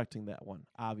not expecting that one,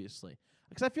 obviously,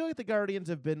 because I feel like the Guardians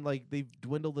have been like they've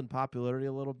dwindled in popularity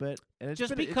a little bit, and it's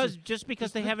Just been, because it's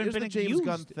they the- haven't it's the been James used.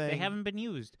 Gunn They thing. haven't been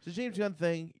used. It's the James Gunn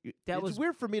thing. That It's was-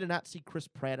 weird for me to not see Chris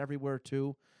Pratt everywhere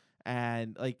too,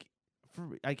 and like,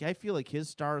 I feel like his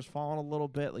star has fallen a little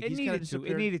bit. Like It he's kinda needed to. It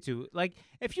disappeared. needed to. Like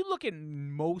if you look at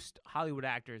most Hollywood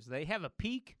actors, they have a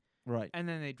peak Right. and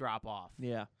then they drop off.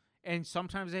 Yeah. And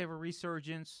sometimes they have a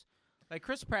resurgence. Like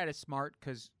Chris Pratt is smart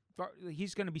because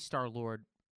he's going to be Star-Lord,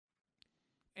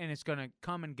 and it's going to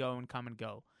come and go and come and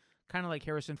go, kind of like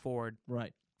Harrison Ford.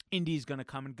 Right. Indy's going to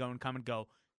come and go and come and go.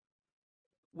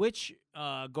 Which,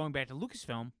 going back to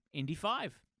Lucasfilm, Indy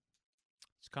 5,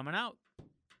 it's coming out.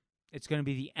 It's going to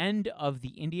be the end of the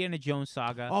Indiana Jones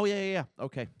saga. Oh yeah.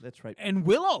 Okay, that's right. And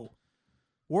Willow,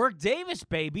 Warwick Davis,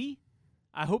 baby.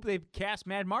 I hope they cast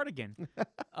Mad Mardigan.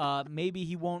 Maybe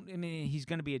he won't. I mean, he's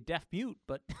going to be a deaf mute,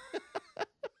 but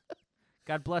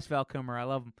God bless Val Kilmer. I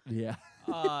love him. Yeah.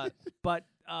 But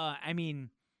I mean,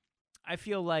 I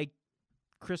feel like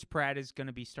Chris Pratt is going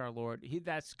to be Star-Lord.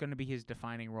 That's going to be his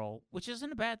defining role, which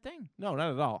isn't a bad thing. No,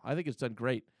 not at all. I think it's done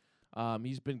great.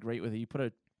 He's been great with it. You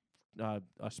put a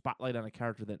spotlight on a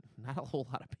character that not a whole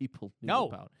lot of people knew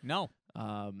about. No.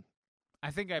 I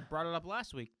think I brought it up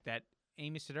last week that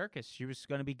Amy Sedaris, she was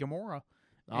going to be Gamora.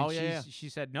 Oh, And yeah. She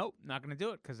said, nope, not going to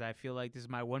do it because I feel like this is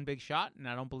my one big shot and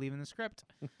I don't believe in the script.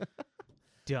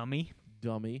 Dummy.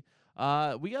 Dummy.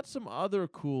 We got some other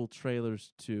cool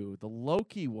trailers too. The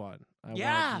Loki one. I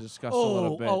wanted to discuss a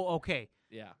little bit. Oh, okay.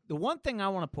 Yeah. The one thing I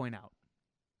want to point out,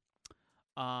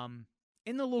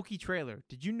 in the Loki trailer,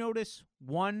 did you notice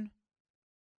one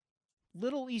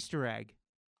little Easter egg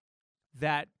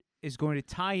that is going to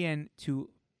tie in to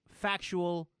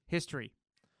factual history?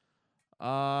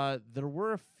 There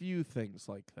were a few things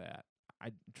like that.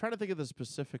 I'm trying to think of the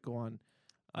specific one.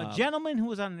 A gentleman who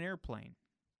was on an airplane.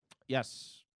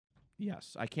 Yes.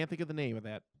 I can't think of the name of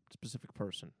that specific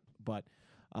person, but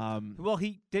Well,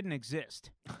 he didn't exist.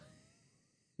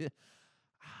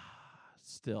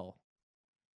 still,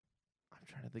 I'm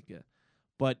trying to think of.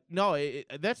 But no,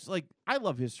 that's like I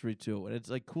love history too, and it's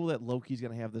like cool that Loki's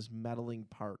gonna have this meddling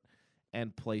part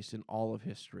and place in all of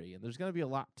history, and there's gonna be a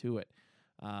lot to it.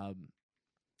 There's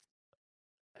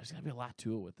gonna be a lot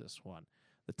to it with this one.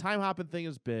 The time hopping thing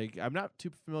is big. I'm not too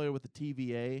familiar with the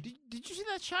TVA. Did you see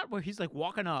that shot where he's like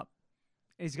walking up?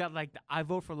 And he's got like the I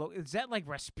vote for Loki. Is that like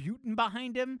Rasputin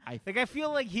behind him? I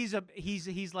feel like he's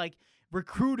like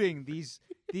recruiting these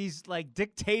like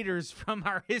dictators from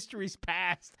our history's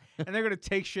past, and they're gonna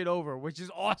take shit over, which is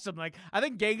awesome. Like I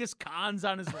think Genghis Khan's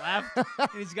on his left, and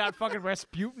he's got fucking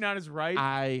Rasputin on his right.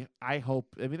 I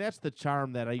hope. I mean, that's the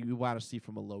charm that you want to see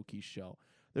from a Loki show.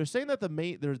 They're saying that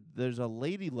there's a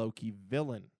lady Loki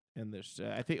villain in this.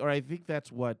 I think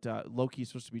that's what Loki's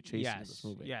supposed to be chasing in this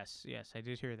movie. Yes, I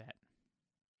did hear that.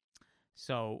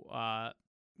 So,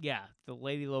 yeah, the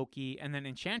Lady Loki, and then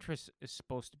Enchantress is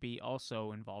supposed to be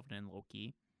also involved in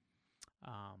Loki.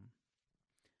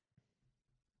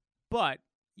 But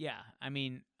yeah, I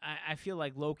mean, I feel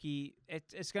like Loki.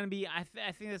 It's gonna be. I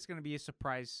think that's gonna be a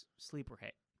surprise sleeper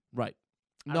hit. Right.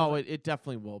 I No, was it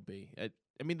definitely will be.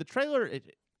 I mean, the trailer.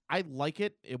 I like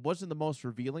it. It wasn't the most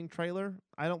revealing trailer,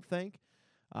 I don't think.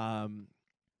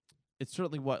 It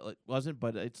certainly wasn't,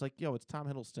 but it's like, it's Tom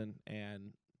Hiddleston,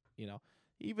 and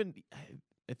even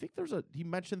I think he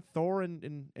mentioned Thor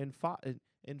and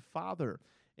Father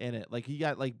in it. Like he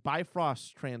got like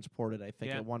Bifrost transported, I think,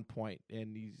 Yeah. at one point,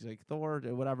 and he's like Thor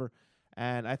or whatever.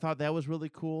 And I thought that was really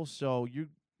cool. So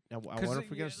I wonder if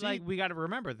we're going to see. Like, we got to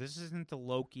remember, this isn't the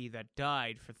Loki that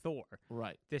died for Thor.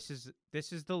 Right. This is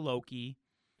the Loki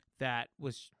that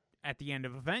was at the end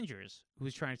of Avengers, who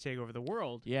was trying to take over the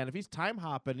world. Yeah, and if he's time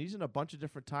hopping, he's in a bunch of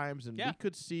different times, and we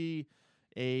could see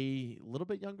a little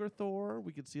bit younger Thor.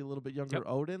 We could see a little bit younger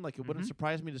Odin. Like, it wouldn't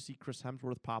surprise me to see Chris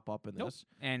Hemsworth pop up in this.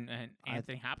 And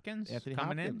Anthony Hopkins coming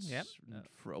Hopkins. in. Yep.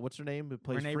 What's her name? Who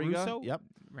plays Renee Frigga? Russo. Yep.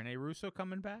 Renee Russo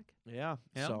coming back. Yeah.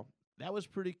 Yep. So that was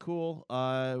pretty cool.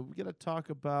 We're gonna talk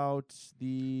about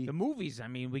the movies. I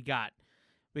mean, we got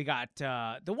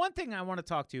the one thing I want to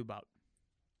talk to you about.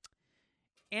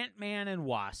 Ant-Man and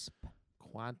Wasp.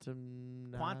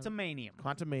 Quantumania.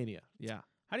 Yeah.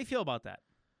 How do you feel about that?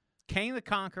 Kang the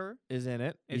Conqueror is in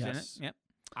it. Is in yes. it. Yep.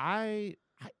 I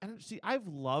don't see. I've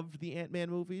loved the Ant-Man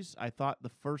movies. I thought the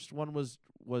first one was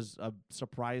a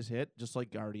surprise hit, just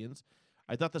like Guardians.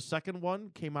 I thought the second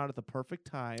one came out at the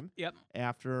perfect time. Yep.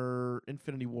 After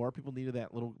Infinity War, people needed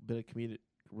that little bit of comedic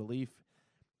relief.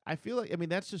 I feel like, I mean,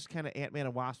 that's just kind of Ant-Man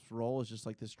and Wasp's role, is just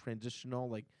like this transitional,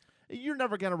 like, you're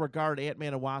never going to regard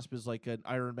Ant-Man and Wasp as like an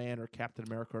Iron Man or Captain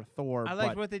America or Thor. I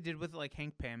liked what they did with like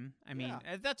Hank Pym. I mean,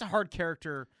 that's a hard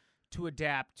character to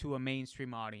adapt to a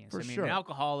mainstream audience. For I mean, sure. an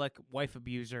alcoholic, wife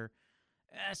abuser,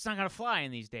 it's not going to fly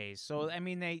in these days. So, I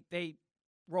mean, they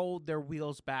rolled their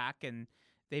wheels back and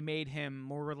they made him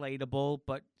more relatable,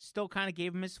 but still kind of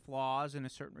gave him his flaws in a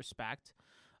certain respect.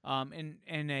 In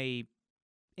a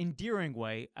endearing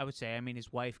way, I would say. I mean,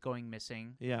 his wife going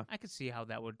missing. Yeah. I could see how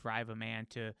that would drive a man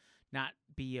to not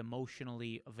be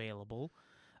emotionally available.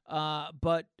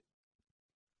 But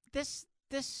this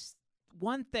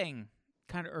one thing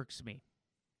kind of irks me.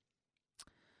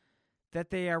 That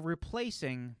they are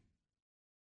replacing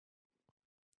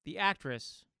the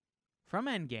actress from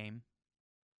Endgame.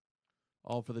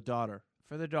 All for the daughter.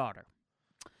 For the daughter.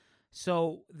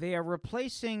 So they are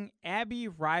replacing Abby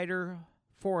Ryder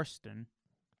Forreston,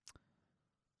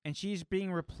 and she's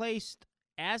being replaced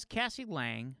as Cassie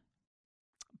Lang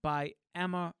by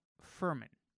Emma Furman.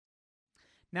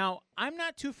 Now, I'm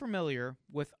not too familiar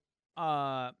with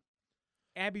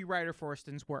Abby Ryder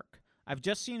Forreston's work. I've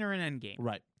just seen her in Endgame.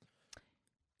 Right.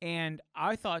 And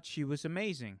I thought she was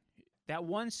amazing. That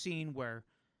one scene where,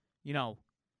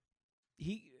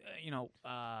 he's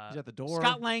at the door.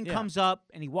 Scott Lang comes up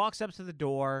and he walks up to the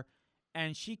door,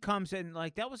 and she comes in.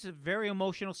 Like, that was a very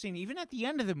emotional scene, even at the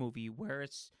end of the movie where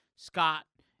it's Scott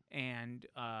and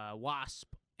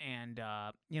Wasp, and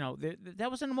that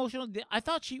was an emotional. I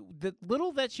thought the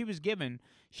little that she was given,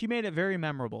 she made it very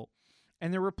memorable,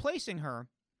 and they're replacing her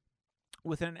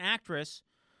with an actress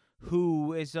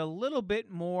who is a little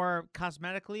bit more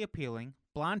cosmetically appealing,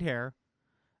 blonde hair,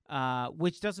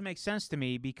 which doesn't make sense to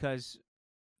me because,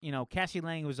 Cassie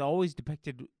Lang was always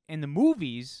depicted in the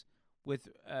movies with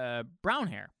brown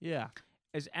hair. Yeah.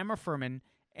 As Emma Furman.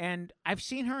 And I've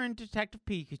seen her in Detective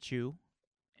Pikachu,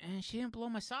 and she didn't blow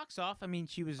my socks off. I mean,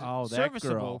 she was serviceable. That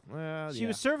girl. Well, she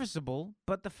was serviceable,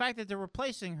 but the fact that they're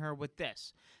replacing her with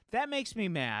this, that makes me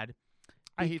mad.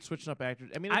 I hate switching up actors.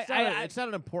 I mean, it's not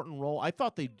an important role. I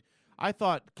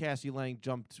thought Cassie Lang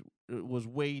was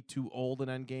way too old in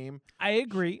Endgame. I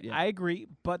agree. Yeah. I agree.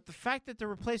 But the fact that they're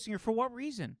replacing her, for what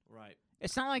reason? Right.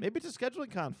 It's not like... Maybe it's a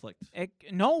scheduling conflict.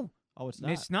 No. Oh, it's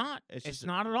not? It's not. It's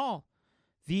not at all.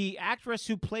 The actress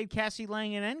who played Cassie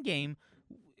Lang in Endgame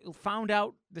found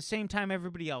out the same time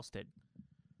everybody else did.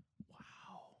 Wow.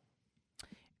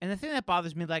 And the thing that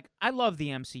bothers me, like, I love the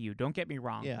MCU, don't get me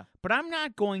wrong. Yeah. But I'm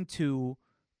not going to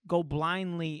go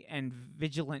blindly and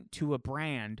vigilant to a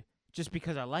brand just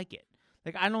because I like it.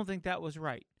 Like, I don't think that was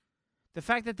right. The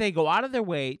fact that they go out of their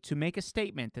way to make a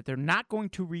statement that they're not going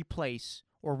to replace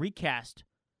or recast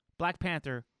Black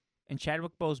Panther and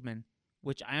Chadwick Boseman,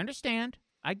 which I understand,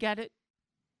 I get it.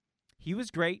 He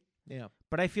was great. Yeah.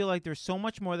 But I feel like there's so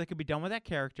much more that could be done with that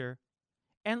character.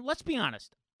 And let's be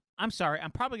honest. I'm sorry.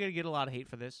 I'm probably going to get a lot of hate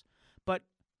for this. But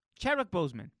Chadwick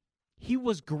Boseman, he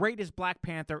was great as Black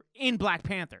Panther in Black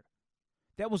Panther.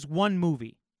 That was one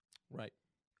movie. Right.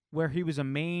 Where he was a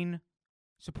main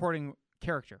supporting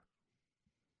character.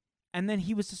 And then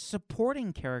he was a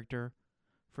supporting character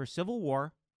for Civil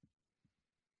War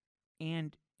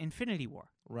and Infinity War.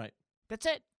 Right. That's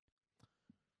it.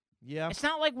 Yeah. It's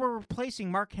not like we're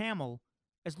replacing Mark Hamill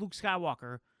as Luke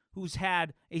Skywalker, who's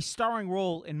had a starring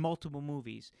role in multiple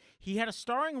movies. He had a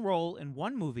starring role in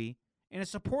one movie and a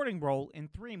supporting role in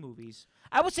 3 movies.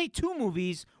 I would say 2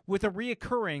 movies with a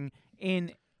reoccurring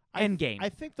in Endgame. I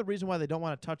think the reason why they don't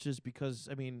want to touch is because,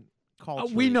 I mean,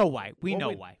 culturally. We know why. We know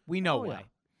why. Yeah.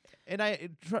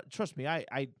 And trust me,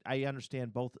 I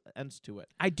understand both ends to it.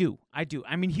 I do.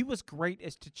 I mean, he was great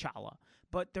as T'Challa.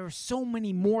 but there are so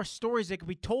many more stories that could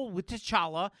be told with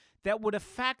T'Challa that would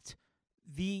affect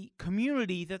the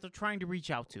community that they're trying to reach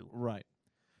out to. Right.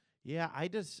 Yeah, I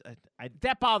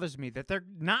That bothers me that they're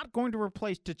not going to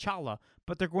replace T'Challa,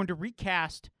 but they're going to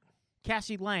recast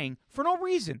Cassie Lang for no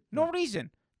reason. No reason.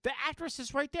 The actress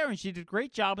is right there, and she did a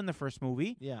great job in the first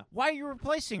movie. yeah. Why are you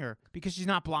replacing her? Because she's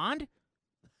not blonde?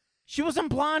 She wasn't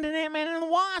blonde in Ant-Man and the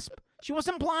Wasp. She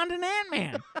wasn't blonde in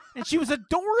Ant-Man. And she was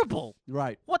adorable.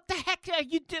 Right. What the heck?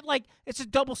 You did, like, it's a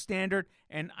double standard,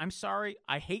 and I'm sorry,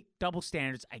 I hate double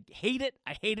standards. I hate it.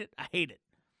 I hate it. I hate it.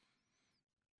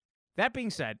 That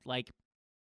being said, like,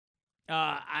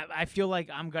 I feel like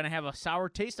I'm going to have a sour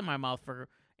taste in my mouth for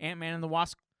Ant-Man and the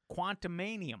Wasp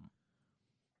Quantumanium.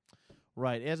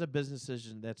 Right. As a business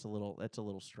decision, that's a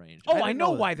little strange. Oh, I didn't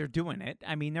know that. why they're doing it.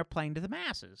 I mean, they're playing to the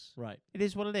masses. Right. It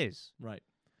is what it is. Right.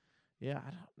 Yeah,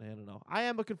 I don't know. I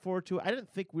am looking forward to it. I didn't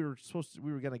think we were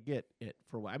going to get it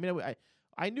for a while. I mean,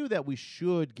 I knew that we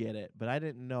should get it, but I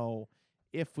didn't know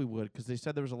if we would, because they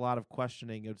said there was a lot of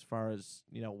questioning as far as,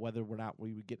 whether or not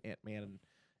we would get Ant-Man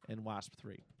and Wasp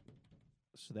 3.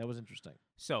 So that was interesting.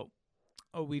 So,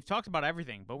 we've talked about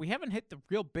everything, but we haven't hit the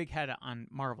real big head on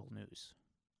Marvel news.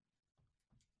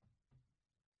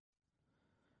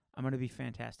 I'm going to be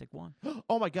Fantastic 1.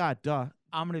 Oh, my God, duh.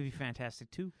 I'm going to be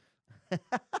Fantastic 2.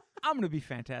 I'm going to be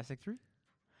Fantastic 3.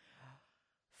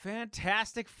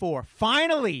 Fantastic 4.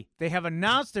 Finally, they have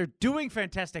announced they're doing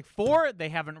Fantastic 4. They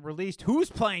haven't released who's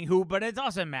playing who, but it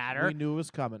doesn't matter. We knew it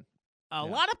was coming. A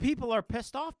lot of people are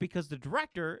pissed off because the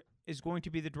director is going to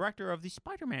be the director of the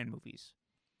Spider-Man movies.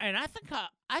 And I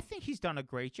think he's done a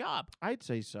great job. I'd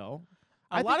say so.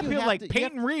 A lot of people like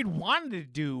Peyton Reed wanted to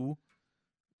do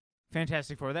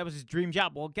Fantastic Four. That was his dream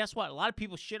job. Well, guess what? A lot of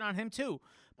people shit on him too.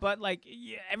 But like,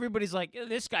 everybody's like,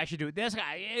 this guy should do it. This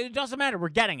guy. It doesn't matter. We're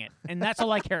getting it, and that's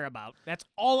all I care about. That's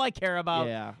all I care about.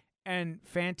 Yeah. And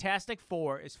Fantastic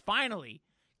Four is finally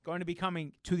going to be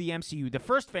coming to the MCU. The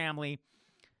first family.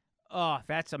 Oh,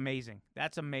 that's amazing.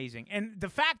 That's amazing. And the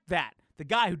fact that the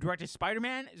guy who directed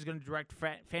Spider-Man is going to direct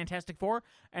Fantastic Four,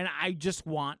 and I just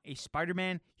want a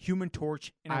Spider-Man Human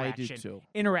Torch interaction. I do too.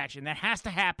 Interaction. That has to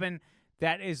happen.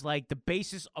 That is like the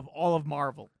basis of all of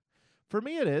Marvel. For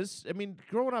me, it is. I mean,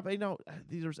 growing up,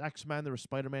 there was X-Men, there was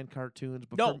Spider-Man cartoons.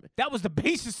 But No, that was the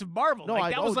basis of Marvel. No,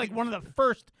 that was like one of the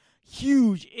first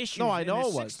huge issues. No, I in know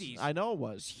the it was. 60s. I know it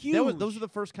was. It's huge. Those were the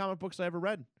first comic books I ever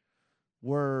read.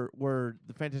 Were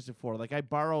the Fantastic Four. Like, I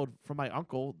borrowed from my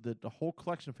uncle the whole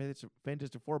collection of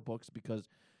Fantastic Four books because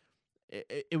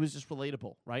it was just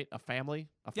relatable, right? A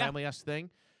family-esque thing.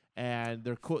 And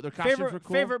their costumes were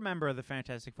cool. Favorite member of the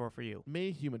Fantastic Four for you?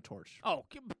 Me, Human Torch. Oh,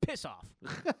 piss off.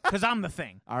 Because I'm the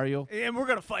Thing. Are you? And we're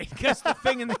going to fight. Because the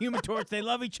Thing and the Human Torch, they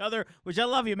love each other, which I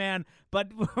love you, man.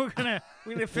 But we're gonna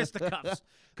fist the cuffs.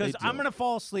 Because I'm going to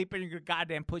fall asleep and you're going to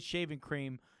goddamn put shaving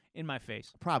cream in my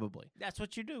face. Probably. That's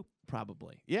what you do.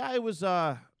 Probably. Yeah, it was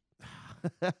I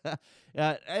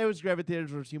was gravitated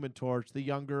towards Human Torch, the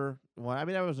younger one. I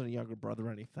mean, I wasn't a younger brother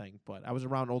or anything, but I was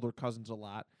around older cousins a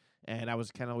lot, and I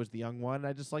was kind of always the young one.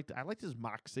 I liked his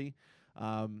moxie.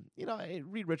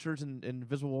 Reed Richards and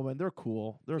Invisible Woman, they're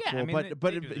cool. They're cool. I mean,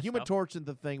 but they do their Human stuff. Torch and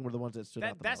the Thing were the ones that stood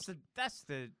out the most. That's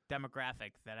the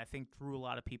demographic that I think drew a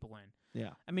lot of people in.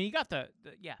 Yeah. I mean, you got the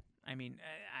I mean,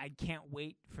 I can't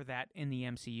wait for that in the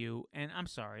MCU. And I'm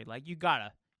sorry, like you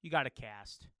gotta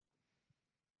cast.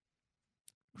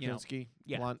 Krasinski,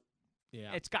 yeah. Blunt.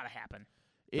 Yeah. It's gotta happen.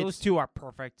 Those two are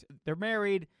perfect. They're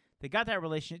married. They got that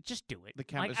relationship. Just do it. The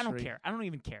Like, I don't chemistry. care. I don't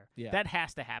even care. Yeah. That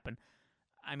has to happen.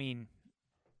 I mean,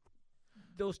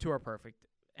 those two are perfect.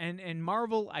 And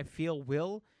Marvel, I feel,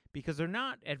 will, because they're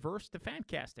not adverse to fan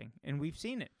casting. And we've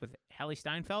seen it with Hallie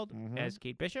Steinfeld as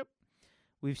Kate Bishop.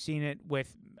 We've seen it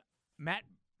with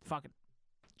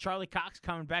Charlie Cox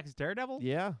coming back as Daredevil.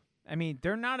 Yeah. I mean,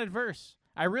 they're not adverse.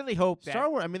 I really hope that. Star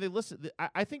Wars. I mean, they listen.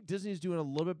 I think Disney's doing a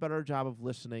little bit better job of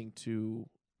listening to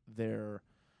their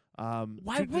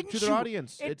Why wouldn't to their you?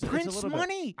 audience. It it's prints a little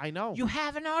money. Bit. I know. You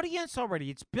have an audience already.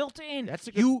 It's built in. That's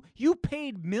a good. You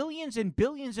paid millions and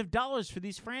billions of dollars for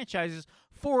these franchises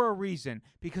for a reason,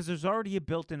 because there's already a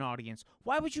built-in audience.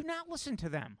 Why would you not listen to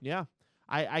them? Yeah,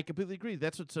 I completely agree.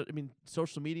 That's what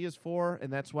social media is for,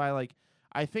 and that's why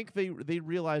I think they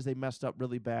realized they messed up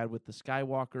really bad with the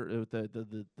Skywalker,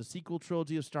 the sequel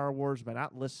trilogy of Star Wars by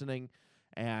not listening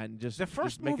and just The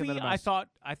first just making movie, that a I mess.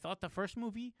 thought the first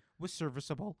movie was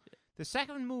serviceable. The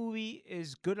second movie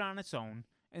is good on its own,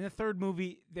 and the third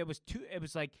movie there was too. It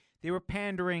was like they were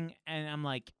pandering, and I'm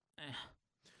like,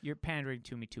 you're pandering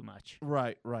to me too much.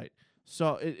 Right.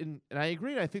 So and I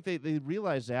agree. I think they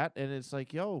realized that, and it's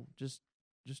like, yo, just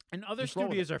And other Just roll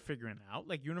with studios are figuring it out,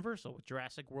 like Universal with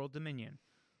Jurassic World Dominion.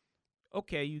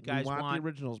 okay, you We guys want the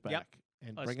originals back Yep.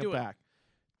 and Let's bring do it it. back.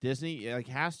 Disney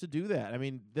has to do that. I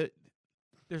mean,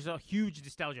 there's a huge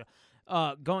nostalgia.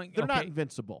 they're not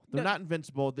invincible. They're No. not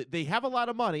invincible. They have a lot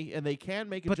of money and they can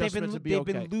make but adjustments and be they've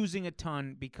okay. been losing a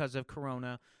ton because of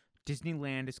Corona.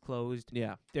 Disneyland is closed.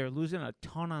 Yeah, They're losing a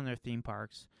ton on their theme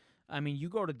parks. I mean, you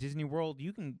go to Disney World,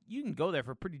 you can go there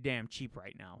for pretty damn cheap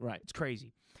right now. Right. It's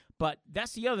crazy. But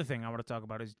that's the other thing I want to talk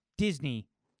about is Disney.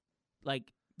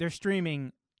 Like, they're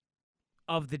streaming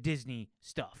of the Disney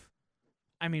stuff.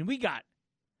 I mean, we got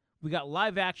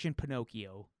live action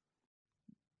Pinocchio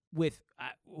with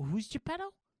who's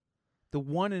Geppetto? The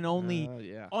one and only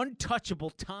yeah.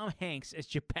 untouchable Tom Hanks as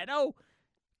Geppetto.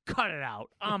 Cut it out.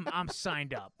 I'm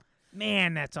signed up.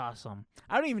 Man, that's awesome.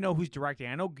 I don't even know who's directing.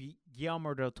 I know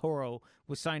Guillermo del Toro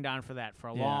was signed on for that for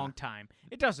a Yeah. long time.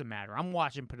 It doesn't matter. I'm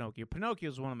watching Pinocchio. Pinocchio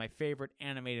is one of my favorite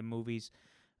animated movies,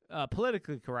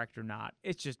 politically correct or not.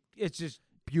 It's just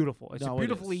beautiful. It's No, a it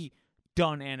beautifully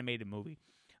done animated movie.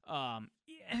 And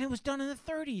it was done in the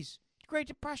 30s. Great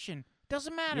Depression.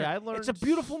 Doesn't matter. Yeah, I it's a learned-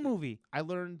 beautiful movie. I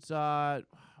learned.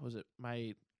 Was it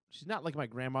she's not like my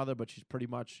grandmother, but she's pretty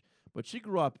much. But she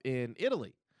grew up in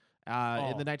Italy in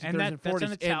the 1930s and and 40s. that's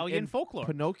an Italian and folklore.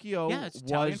 Pinocchio Yeah, it's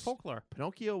Italian was folklore.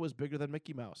 Pinocchio was bigger than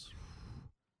Mickey Mouse.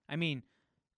 I mean,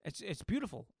 it's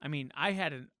beautiful. I mean, I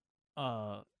had an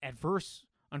adverse,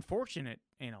 unfortunate.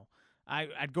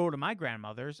 I'd go to my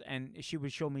grandmother's and she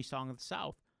would show me Song of the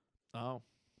South. Oh,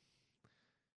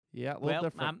 yeah, a little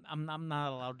different. I'm not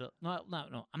allowed to.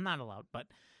 No, I'm not allowed. But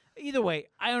either way,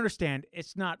 I understand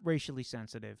it's not racially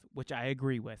sensitive, which I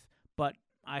agree with. But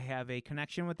I have a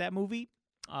connection with that movie.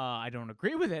 I don't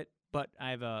agree with it, but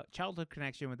I have a childhood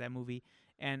connection with that movie.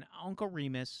 And Uncle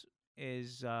Remus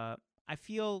is, I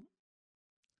feel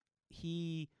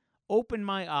he opened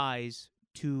my eyes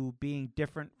to being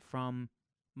different from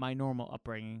my normal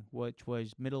upbringing, which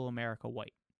was middle America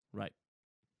white. Right.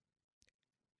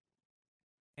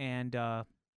 And I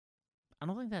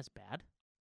don't think that's bad.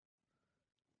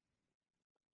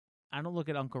 I don't look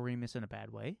at Uncle Remus in a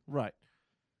bad way. Right.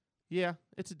 Yeah,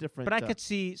 it's a different. But I could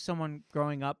see someone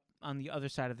growing up on the other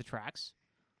side of the tracks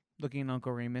looking at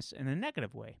Uncle Remus in a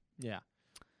negative way. Yeah.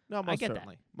 No, I most get that.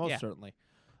 certainly. Most Yeah. certainly.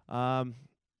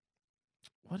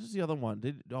 What is the other one?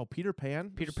 Peter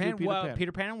Pan? Peter Just do Pan,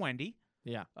 Peter Pan and Wendy.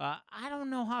 Yeah. I don't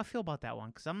know how I feel about that one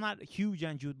because I'm not huge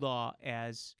on Jude Law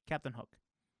as Captain Hook.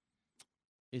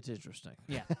 It's interesting.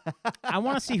 Yeah. I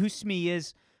want to see who Smee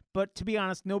is, but to be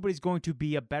honest, nobody's going to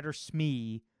be a better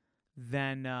Smee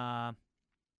than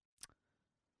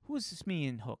who is Smee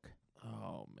in Hook?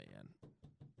 Oh man.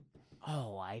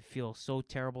 Oh, I feel so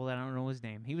terrible that I don't know his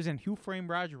name. He was in Who Framed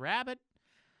Roger Rabbit.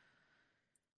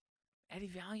 Eddie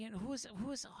Valiant. Who is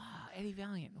Eddie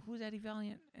Valiant? Who is Eddie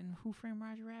Valiant and Who Framed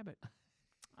Roger Rabbit?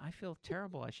 I feel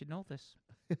terrible. I should know this.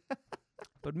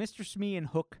 But Mr. Smee and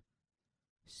Hook,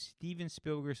 Steven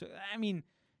Spielberg. I mean,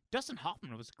 Dustin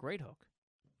Hoffman was a great Hook.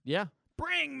 Yeah.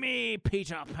 Bring me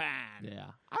Peter Pan. Yeah.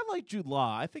 I like Jude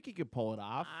Law. I think he could pull it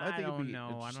off. I think don't it'd be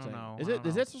know. I don't interesting. know. Is I it? don't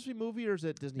Is know. that supposed to be a movie or is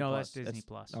it Disney No, Plus? that's Disney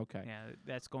Plus. Okay. Yeah,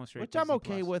 that's going straight. Which to I'm Disney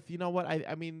okay Plus. with. You know what?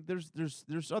 I mean,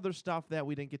 there's other stuff that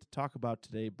we didn't get to talk about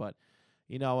today, but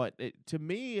you know what? To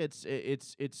me, it's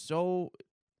so.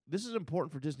 This is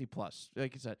important for Disney Plus.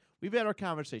 Like I said, we've had our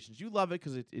conversations. You love it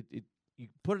because it you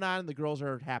put it on and the girls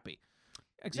are happy.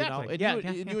 Exactly. You know? And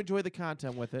yeah, you enjoy the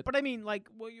content with it. But I mean, like,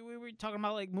 we were talking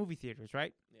about like movie theaters,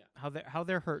 right? Yeah. How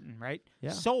they're hurting, right? Yeah.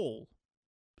 Soul,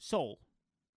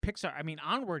 Pixar. I mean,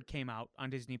 Onward came out on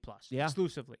Disney Plus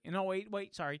exclusively. No,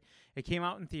 wait, sorry, it came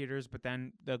out in theaters, but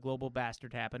then the global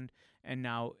bastard happened, and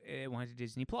now it went to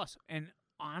Disney Plus. And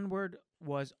Onward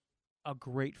was a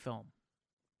great film.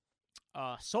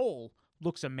 Soul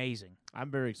looks amazing. I'm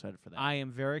very excited for that. I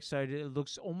am very excited. It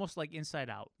looks almost like Inside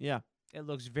Out. Yeah. It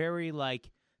looks very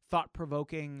like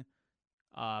thought-provoking,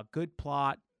 good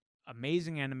plot,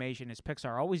 amazing animation, as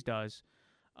Pixar always does.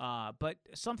 But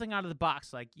something out of the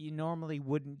box, like you normally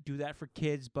wouldn't do that for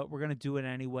kids, but we're going to do it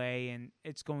anyway. And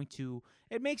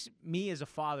it makes me as a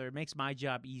father, it makes my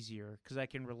job easier because I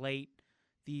can relate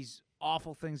these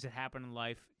awful things that happen in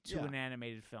life to an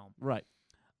animated film. Right.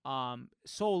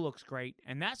 Soul looks great,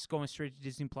 and that's going straight to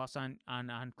Disney Plus on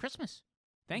Christmas.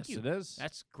 Thank Yes, you. It is.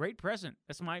 That's a great present.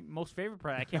 That's my most favorite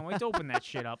present. I can't wait to open that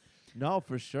shit up. No,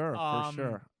 for sure, for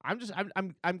sure.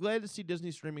 I'm glad to see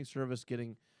Disney streaming service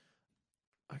getting,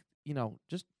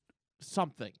 just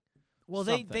something. Well,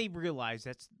 Something. they realize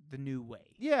that's the new way.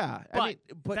 Yeah, But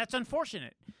that's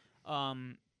unfortunate.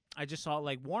 I just saw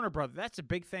like Warner Brothers. That's a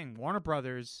big thing. Warner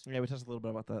Brothers yeah, we talked a little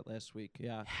bit about that last week.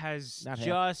 Yeah, has Not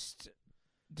just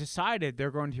decided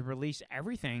they're going to release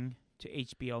everything to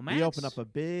HBO Max. We open up a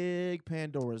big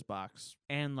Pandora's box.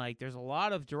 And like, there's a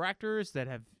lot of directors that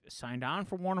have signed on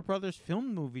for Warner Brothers,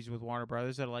 filmed movies with Warner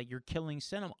Brothers that are like, you're killing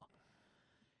cinema.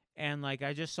 And like,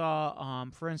 I just saw,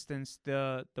 for instance,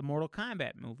 the Mortal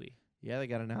Kombat movie. Yeah, they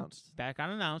got announced. That got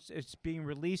announced. It's being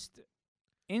released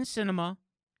in cinema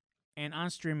and on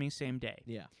streaming same day.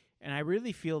 Yeah. And I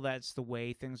really feel that's the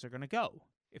way things are going to go.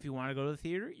 If you want to go to the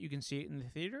theater, you can see it in the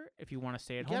theater. If you want to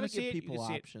stay at You home gotta and see give it, you people can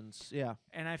see it. options. Yeah.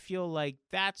 And I feel like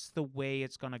that's the way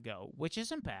it's going to go, which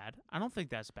isn't bad. I don't think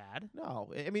that's bad.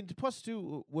 No, I mean, plus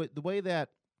too, with the way that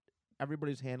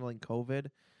everybody's handling COVID,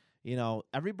 you know,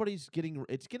 it's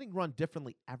getting run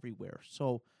differently everywhere.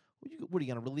 So, what are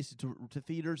you going to release it to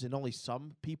theaters and only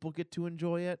some people get to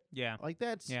enjoy it? Yeah. Like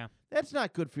that's Yeah. that's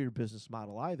not good for your business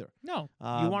model either. No.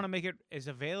 You want to make it as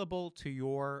available to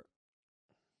your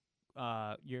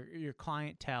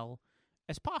clientele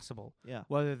as possible. Yeah.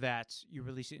 Whether that's you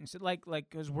release it instead, like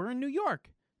because we're in New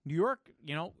York. New York,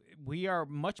 you know, we are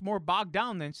much more bogged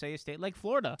down than say a state like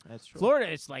Florida. That's true.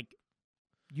 Florida, it's like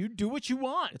you do what you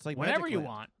want. It's like whenever Magic you Land.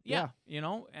 want. Yeah. You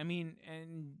know, I mean,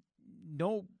 and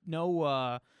no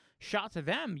shot to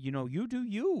them. You know, you do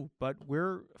you, but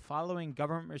we're following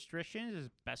government restrictions as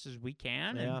best as we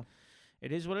can. Yeah. And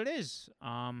it is what it is.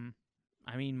 I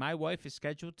mean, my wife is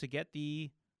scheduled to get the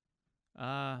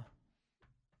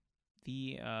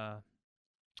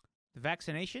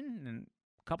vaccination in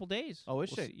a couple days. Oh,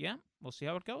 is We'll she? see- yeah, we'll see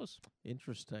how it goes.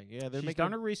 Interesting. Yeah, they're She's making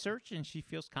done her research, and she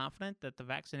feels confident that the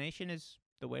vaccination is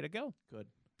the way to go. good.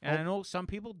 And I know some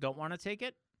people don't want to take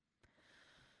it.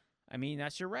 I mean,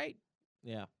 that's your right.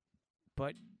 Yeah.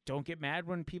 But don't get mad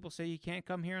when people say you can't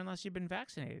come here unless you've been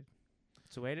vaccinated.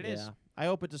 It's the way it is. I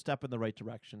hope it's a step in the right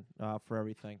direction for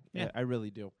everything. Yeah. I really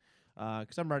do.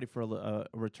 Because I'm ready for a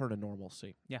return to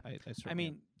normalcy. Yeah. I certainly I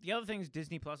mean, the other things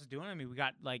Disney Plus is doing, I mean, we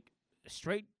got like a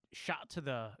straight shot to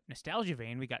the nostalgia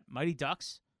vein. We got Mighty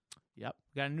Ducks. Yep.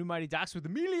 We got a new Mighty Ducks with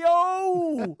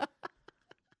Emilio.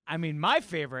 I mean, my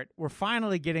favorite, we're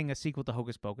finally getting a sequel to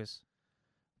Hocus Pocus.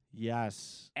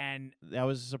 Yes. And That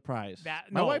was a surprise. no,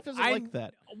 My wife doesn't I- like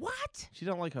that. what? She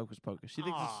don't like Hocus Pocus. She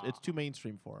thinks it's too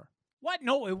mainstream for her. What?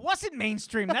 No, it wasn't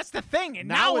mainstream. That's the thing. And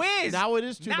Now now it's- is. now it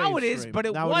is too Now it is, mainstream. but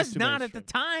it Now it is was too not at the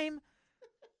mainstream. time.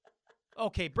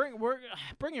 Okay,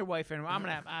 bring your wife in. I'm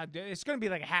gonna have. It's gonna be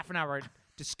like a half an hour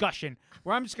discussion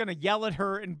where I'm just gonna yell at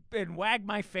her and wag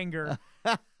my finger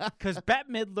because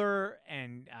Bette Midler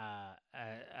and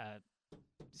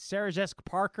Sarah Jessica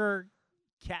Parker,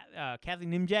 Kathy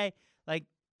Nimjay, like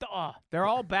they're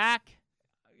all back.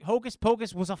 Hocus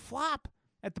Pocus was a flop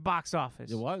at the box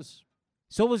office. It was.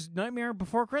 So was Nightmare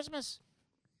Before Christmas.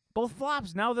 Both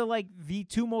flops. Now they're like the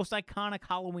two most iconic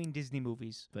Halloween Disney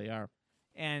movies. They are.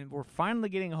 And we're finally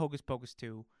getting a Hocus Pocus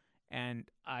 2, and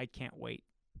I can't wait.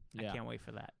 Yeah. I can't wait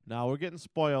for that. No, we're getting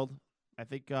spoiled. I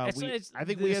think It's I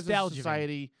think the we as a nostalgia vein.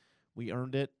 society, we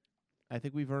earned it. I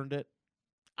think we've earned it.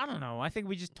 I don't know. I think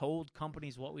we just told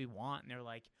companies what we want, and they're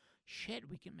like, "Shit,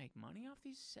 we can make money off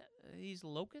these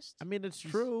locusts." I mean, it's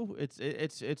These- true.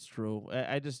 It's true.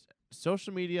 I just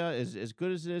social media is as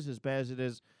good as it is, as bad as it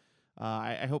is.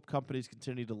 I hope companies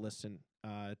continue to listen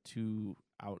to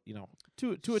a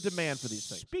demand for these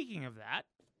things. Speaking of that,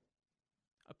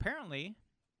 apparently,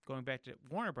 going back to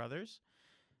Warner Brothers,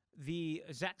 the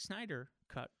Zack Snyder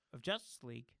cut of Justice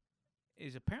League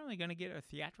is apparently going to get a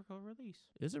theatrical release.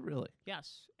 Is it really?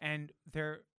 Yes, and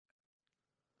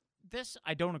this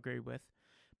I don't agree with,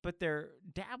 but they're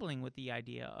dabbling with the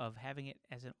idea of having it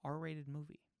as an R-rated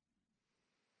movie,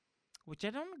 which I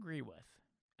don't agree with.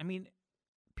 I mean,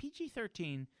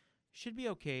 PG-13 should be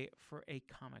okay for a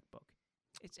comic book.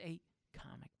 It's a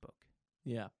comic book.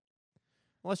 Yeah.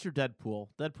 Unless you're Deadpool.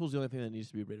 Deadpool's the only thing that needs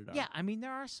to be rated R. Yeah, I mean,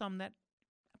 there are some that,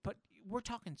 but we're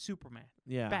talking Superman,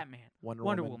 Yeah. Batman, Wonder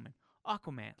Woman,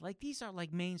 Aquaman. Like, these are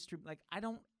like mainstream. Like,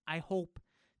 I hope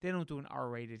they don't do an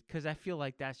R-rated because I feel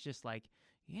like that's just like,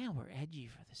 yeah, we're edgy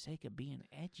for the sake of being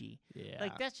edgy. Yeah.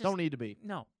 Like, that's just don't need to be.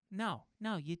 No,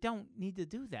 you don't need to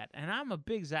do that. And I'm a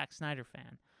big Zack Snyder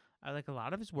fan. I like a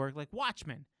lot of his work, like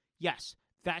Watchmen. Yes,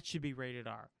 that should be rated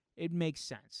R. It makes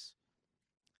sense.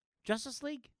 Justice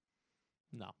League?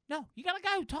 No. No, you got a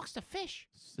guy who talks to fish.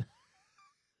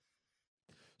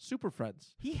 Super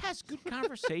Friends. He has good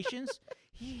conversations.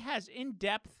 He has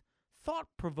in-depth,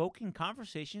 thought-provoking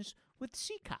conversations with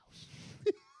sea cows.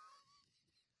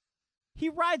 He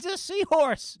rides a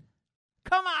seahorse.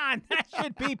 Come on, that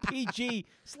should be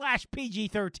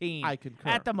PG/PG-13 I concur.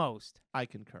 at the most. I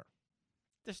concur.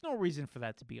 There's no reason for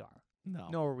that to be R. No.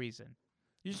 No reason.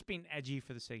 You're just being edgy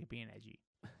for the sake of being edgy.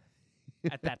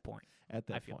 At that point. At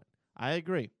I that feel. point. I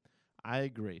agree.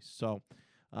 So,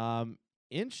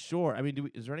 in short, I mean,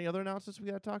 is there any other announcements we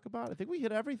got to talk about? I think we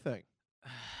hit everything.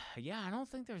 Yeah, I don't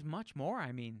think there's much more.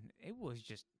 I mean, it was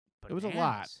just It was bananas. a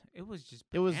lot. It was just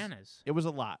It was- bananas. It was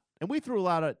a lot. And we threw a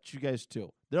lot at you guys,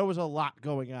 too. There was a lot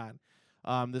going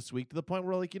on this week to the point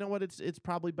where, like, you know what? It's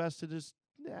probably best to just,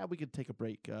 we could take a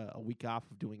break, a week off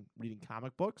of reading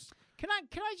comic books. Can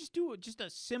I just do just a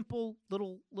simple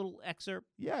little excerpt?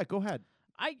 Yeah, go ahead.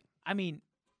 I mean,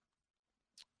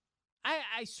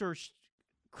 I searched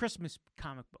Christmas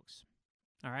comic books.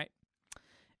 All right.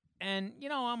 And,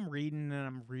 I'm reading and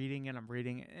I'm reading and I'm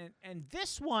reading. And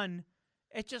this one,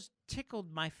 it just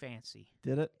tickled my fancy.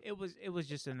 Did it? It was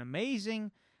just an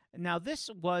amazing. Now, this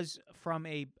was from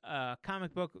a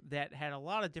comic book that had a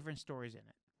lot of different stories in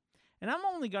it. And I'm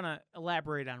only going to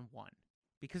elaborate on one.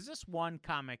 Because this one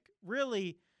comic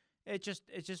really, it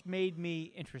just made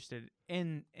me interested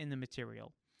in the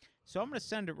material. So I'm going to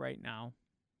send it right now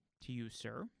to you,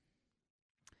 sir.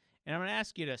 And I'm going to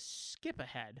ask you to skip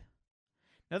ahead.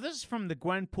 Now, this is from the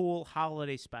Gwenpool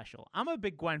Holiday Special. I'm a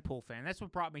big Gwenpool fan. That's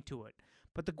what brought me to it.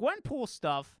 But the Gwenpool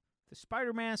stuff, the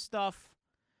Spider-Man stuff,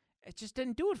 it just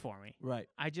didn't do it for me. Right.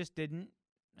 I just didn't.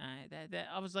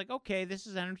 I was like, okay, this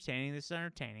is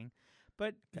entertaining.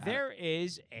 But there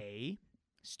is a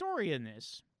story in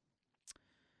this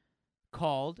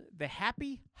called The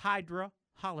Happy Hydra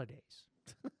Holidays.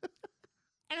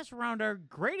 And it's around our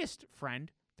greatest friend,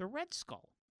 the Red Skull.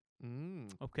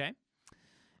 Okay?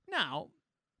 Now,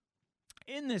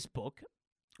 in this book,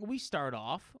 we start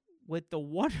off with the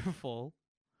wonderful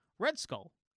Red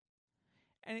Skull.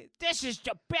 And this is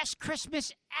the best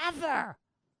Christmas ever!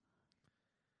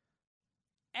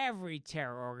 Every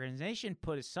terror organization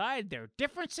put aside their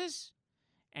differences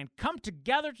and come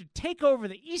together to take over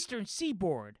the eastern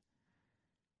seaboard.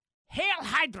 Hail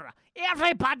Hydra!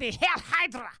 Everybody, hail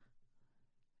Hydra!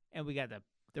 And we got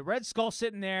the Red Skull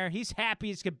sitting there. He's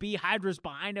happy as could be. Hydra's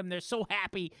behind him. They're so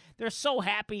happy. And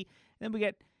then we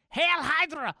get, Hail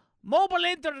Hydra! Mobile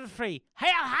infantry! Hail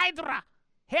Hydra!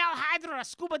 Hail Hydra!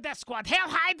 Scuba Death Squad! Hail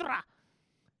Hydra!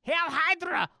 Hail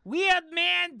Hydra! Weird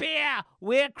man bear!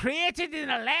 We're created in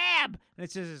a lab! And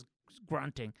it says it's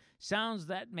grunting. Sounds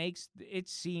that makes it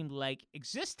seem like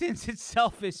existence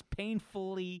itself is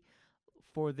painfully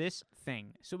for this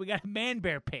thing. So we got a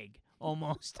man-bear pig,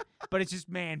 almost. But it's just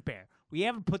man-bear. We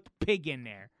haven't put the pig in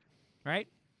there. Right?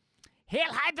 Hail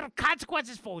Hydra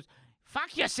consequences, foes!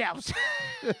 Fuck yourselves!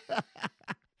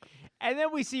 And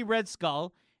then we see Red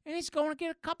Skull, and he's going to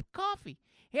get a cup of coffee.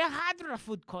 Hail Hydra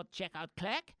food court checkout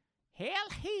clerk. Hail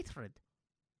Hatred.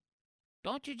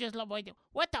 Don't you just love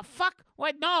what the fuck?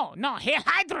 Wait, no, Hail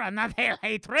Hydra, not Hail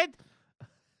Hatred.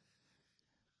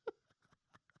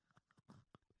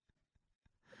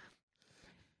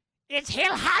 It's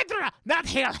Hail Hydra, not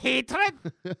Hail Hatred.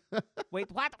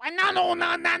 Wait, what?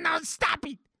 No, stop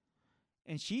it.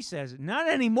 And she says, not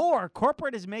anymore.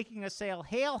 Corporate is making us say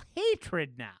Hail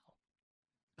Hatred now.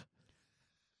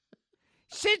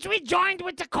 Since we joined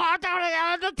with the court or the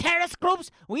other terrorist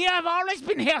groups, we have always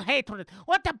been Hail Hatred.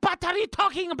 What the butt are you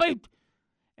talking about?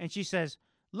 And she says,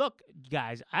 look,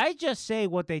 guys, I just say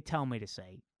what they tell me to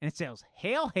say. And it says,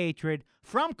 Hail Hatred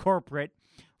from corporate,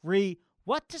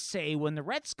 what to say when the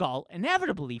Red Skull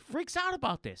inevitably freaks out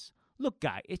about this. Look,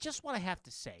 guy, it's just what I have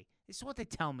to say. It's what they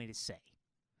tell me to say.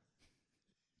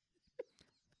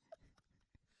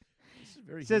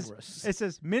 Very humorous. It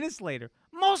says, minutes later,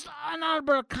 most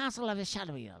honorable council of the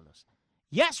shadowy elders.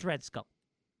 Yes, Red Skull.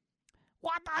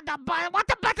 What the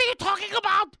butt are you talking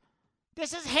about?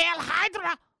 This is Hail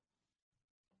Hydra.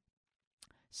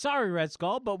 Sorry, Red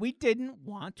Skull, but we didn't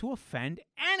want to offend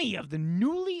any of the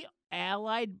newly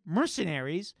allied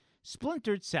mercenaries,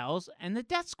 splintered cells, and the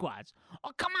death squads.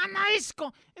 Oh, come on, it's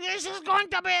not going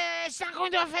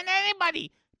to offend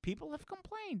anybody. People have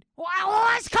complained. Who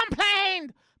has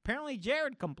complained? Apparently,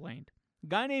 Jared complained. A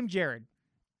guy named Jared.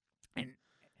 And,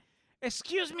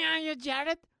 excuse me, are you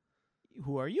Jared?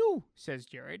 Who are you? Says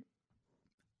Jared.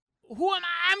 Who am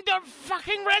I? I'm the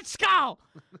fucking Red Skull.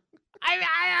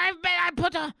 I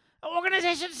put an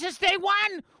organization since day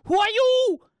one. Who are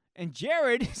you? And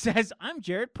Jared says, I'm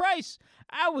Jared Price.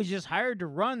 I was just hired to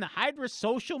run the Hydra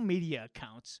social media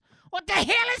accounts. What the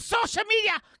hell is social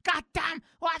media? God damn.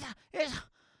 What is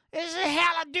the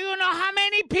hell? Do you know how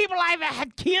many people I've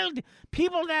had killed?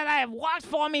 People that I have worked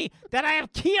for me that I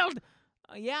have killed?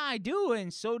 Yeah, I do.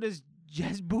 And so does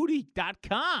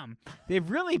JessBooty.com. They've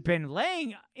really been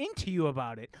laying into you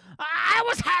about it. I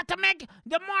was hired to make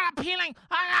the more appealing.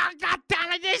 God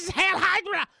damn it. This is Hail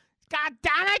Hydra. God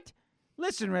damn it.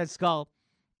 Listen, Red Skull.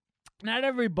 Not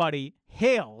everybody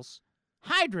hails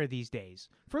Hydra these days.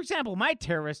 For example, my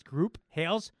terrorist group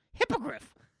hails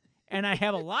Hippogriff. And I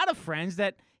have a lot of friends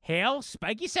that Hail,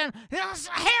 Spiky Sand. Hail,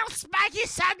 Spiky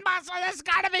Sand Monster. That's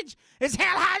garbage. It's Hail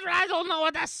Hydra. I don't know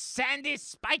what a sandy,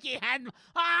 spiky head.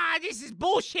 This is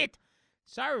bullshit.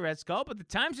 Sorry, Red Skull, but the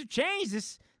times have changed.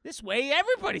 This way,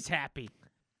 everybody's happy.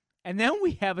 And then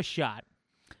we have a shot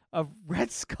of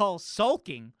Red Skull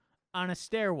sulking on a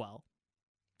stairwell.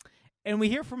 And we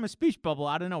hear from a speech bubble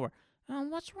out of nowhere.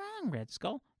 What's wrong, Red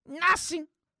Skull? Nothing.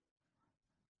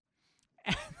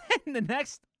 And then the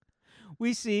next,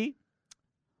 we see,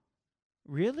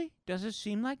 really? Does it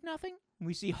seem like nothing?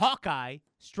 We see Hawkeye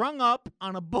strung up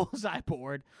on a bullseye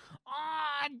board.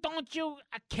 Don't you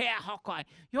care, Hawkeye?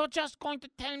 You're just going to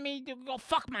tell me to go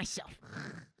fuck myself.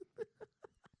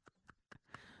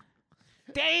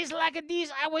 Days like these,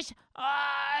 I wish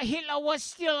Hitler was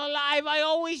still alive. I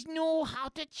always knew how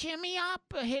to cheer me up.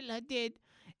 Hitler did.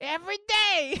 Every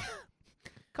day.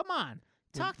 Come on.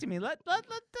 Talk to me. Let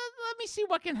me see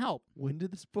what can help. When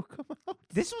did this book come out?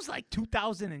 This was like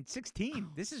 2016.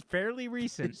 This is fairly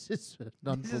recent. This is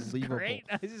unbelievable.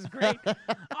 This is great.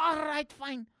 All right,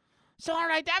 fine. So, all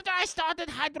right, after I started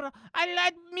Hydra, I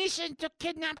led mission to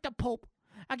kidnap the Pope.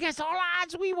 Against all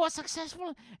odds, we were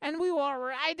successful, and we were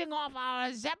riding off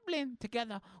our Zeppelin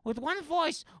together. With one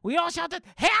voice, we all shouted,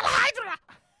 Hail Hydra!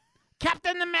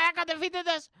 Captain America defeated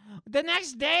us the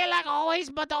next day, like always,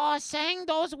 but saying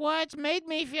those words made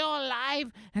me feel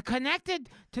alive and connected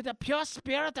to the pure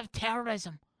spirit of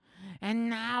terrorism. And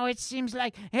now it seems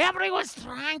like everyone's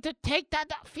trying to take that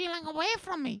feeling away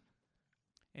from me.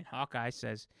 And Hawkeye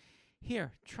says,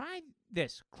 here, try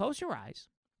this. Close your eyes.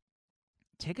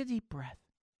 Take a deep breath.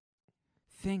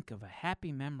 Think of a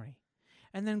happy memory.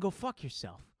 And then go fuck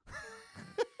yourself.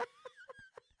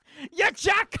 You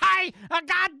jerk-eye!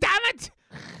 God damn it!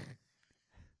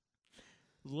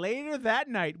 Later that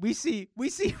night, we see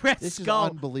Red This Skull.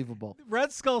 is unbelievable.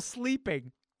 Red Skull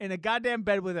sleeping in a goddamn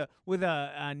bed with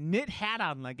a knit hat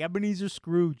on like Ebenezer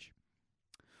Scrooge.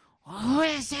 Who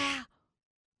is there?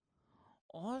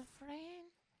 Old friend?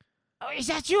 Oh, is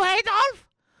that you, Adolf?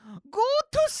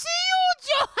 Good to see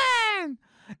you, Johan!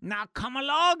 Now come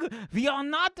along. We are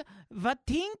not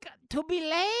think to be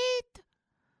late.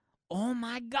 Oh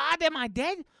my God, am I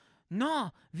dead?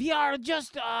 No, we are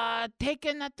just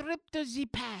taking a trip to the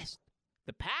past.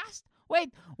 The past?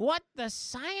 Wait, what? The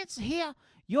science here?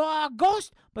 You're a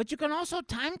ghost, but you can also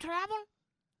time travel?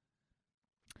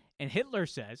 And Hitler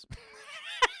says,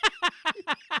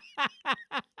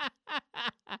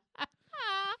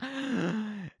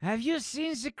 have you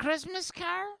seen The Christmas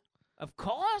Carol? Of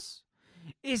course.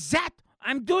 Is that?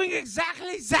 I'm doing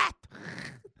exactly that.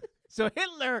 So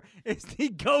Hitler is the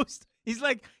ghost. He's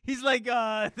like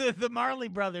the Marley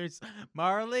brothers.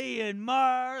 Marley and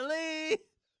Marley.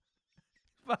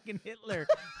 Fucking Hitler.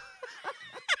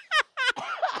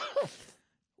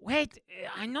 Wait,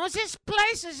 I know this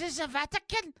place. This is the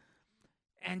Vatican.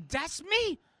 And that's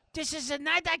me. This is the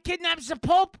night I kidnapped the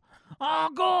Pope. Oh,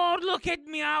 God, look at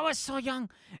me. I was so young.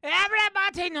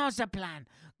 Everybody knows the plan.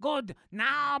 Good.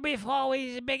 Now, before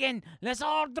we begin, let's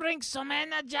all drink some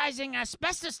energizing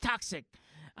asbestos toxic.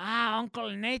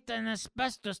 Uncle Nathan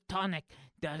asbestos tonic.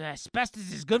 The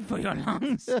asbestos is good for your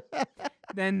lungs.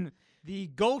 Then the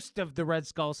ghost of the Red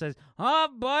Skull says, oh,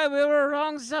 boy, we were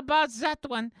wrong about that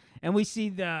one. And we see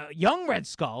the young Red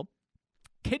Skull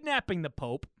kidnapping the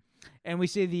Pope. And we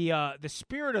see the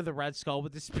spirit of the Red Skull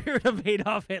with the spirit of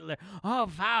Adolf Hitler. Oh,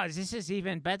 wow, this is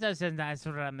even better than I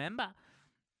remember.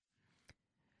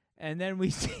 And then we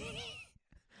see,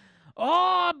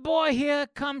 oh, boy, here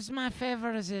comes my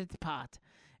favorite part.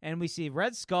 And we see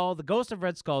Red Skull, the ghost of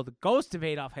Red Skull, the ghost of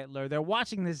Adolf Hitler. They're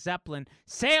watching this Zeppelin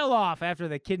sail off after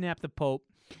they kidnap the Pope.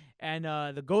 And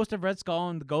the ghost of Red Skull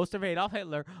and the ghost of Adolf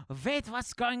Hitler. Wait,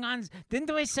 what's going on?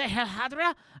 Didn't we say Heil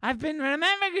Hydra? I've been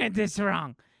remembering this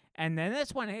wrong. And then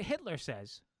that's when Hitler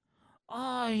says,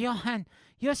 oh, Johann,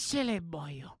 you're silly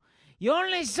boy, you. You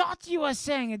only thought you were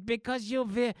saying it because you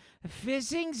were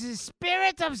fizzing the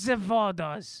spirit of the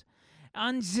Vodos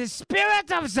and the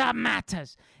spirit of the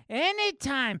matters.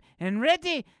 Anytime and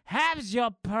ready has your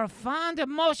profound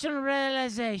emotional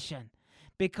realization.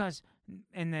 Because,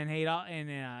 and then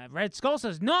Red Skull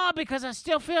says, no, because I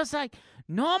still feels like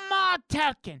no more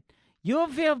talking. You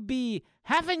will be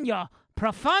having your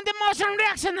profound emotional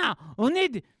reaction now.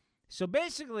 So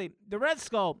basically, the Red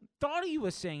Skull thought he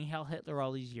was saying Hail Hitler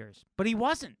all these years, but he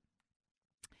wasn't.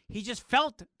 He just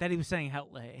felt that he was saying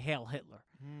Hail Hitler.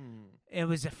 It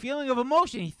was a feeling of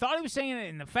emotion. He thought he was saying it,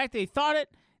 and the fact that he thought it,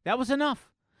 that was enough.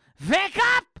 Wake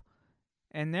up!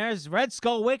 And there's Red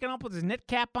Skull waking up with his knit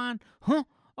cap on. Huh?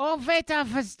 Oh, wait, I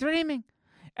was dreaming.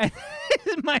 And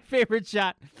this is my favorite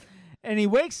shot. And he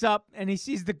wakes up, and he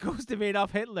sees the ghost of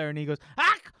Adolf Hitler, and he goes,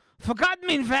 Ach, forgot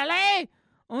mein valet!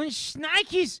 Und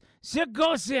Schneikis, the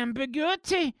goes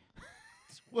ambiguity.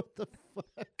 What the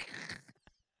fuck?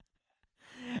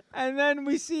 And then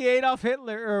we see Adolf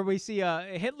Hitler, or we see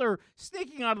Hitler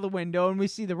sneaking out of the window, and we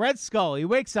see the Red Skull. He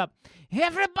wakes up.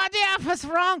 Everybody else is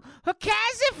wrong. Who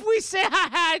cares if we say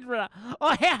Hydra,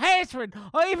 or hatred,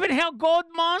 or even Hell Gold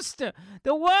Monster?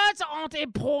 The words aren't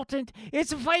important.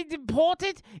 It's what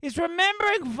important is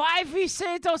remembering why we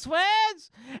say those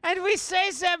words. And we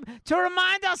say them to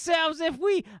remind ourselves if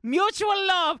we mutual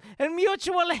love and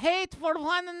mutual hate for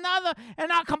one another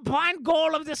and our combined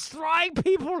goal of destroying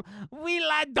people we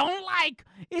don't like.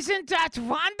 Isn't that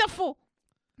wonderful?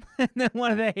 And then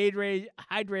one of the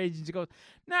Hydra agents goes,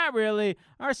 not really.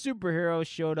 Our superheroes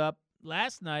showed up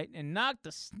last night and knocked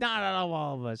the snot out of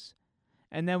all of us.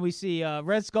 And then we see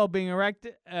Red Skull being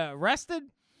arrested.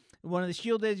 One of the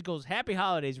S.H.I.E.L.D. agents goes, happy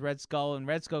holidays, Red Skull. And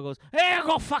Red Skull goes, hey,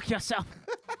 go fuck yourself.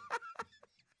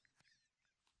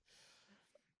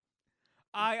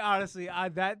 I honestly,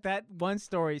 that one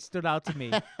story stood out to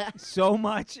me so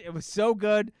much. It was so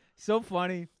good, so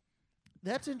funny.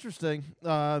 That's interesting.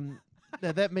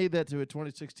 That made that to a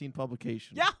 2016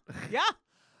 publication. Yeah.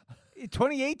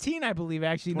 2018, I believe,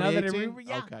 actually. Now that 2018?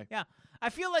 yeah, Okay. yeah. I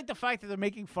feel like the fact that they're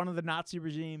making fun of the Nazi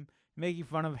regime, making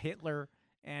fun of Hitler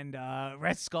and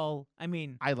Red Skull. I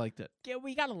mean, I liked it. yeah,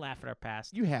 we got to laugh at our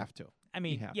past. You have to. I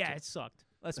mean, have yeah, to. it sucked.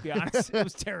 Let's be honest. It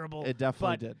was terrible. It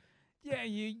definitely But, did.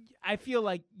 Yeah, I feel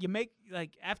like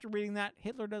after reading that,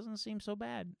 Hitler doesn't seem so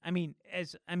bad.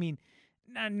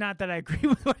 Not that I agree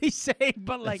with what he's saying,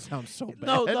 but That sounds so bad.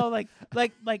 no, like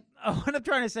what I'm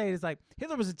trying to say is like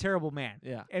Hitler was a terrible man,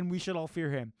 Yeah. and we should all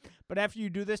fear him. But after you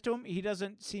do this to him, he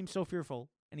doesn't seem so fearful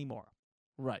anymore.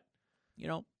 Right. You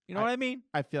know what I mean?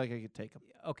 I feel like I could take him.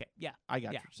 Okay, yeah, I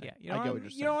got yeah, what you're saying. yeah. I get what you're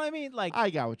saying. You know what I mean? Like, I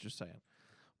got what you're saying.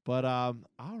 But all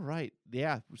right.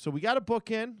 Yeah. So we got a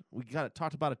book in. We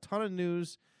talked about a ton of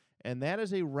news, and that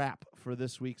is a wrap for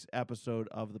this week's episode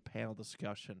of the panel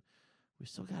discussion. We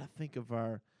still got to think of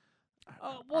our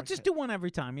we'll just do one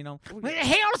every time. You know,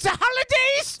 hail the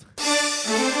holidays.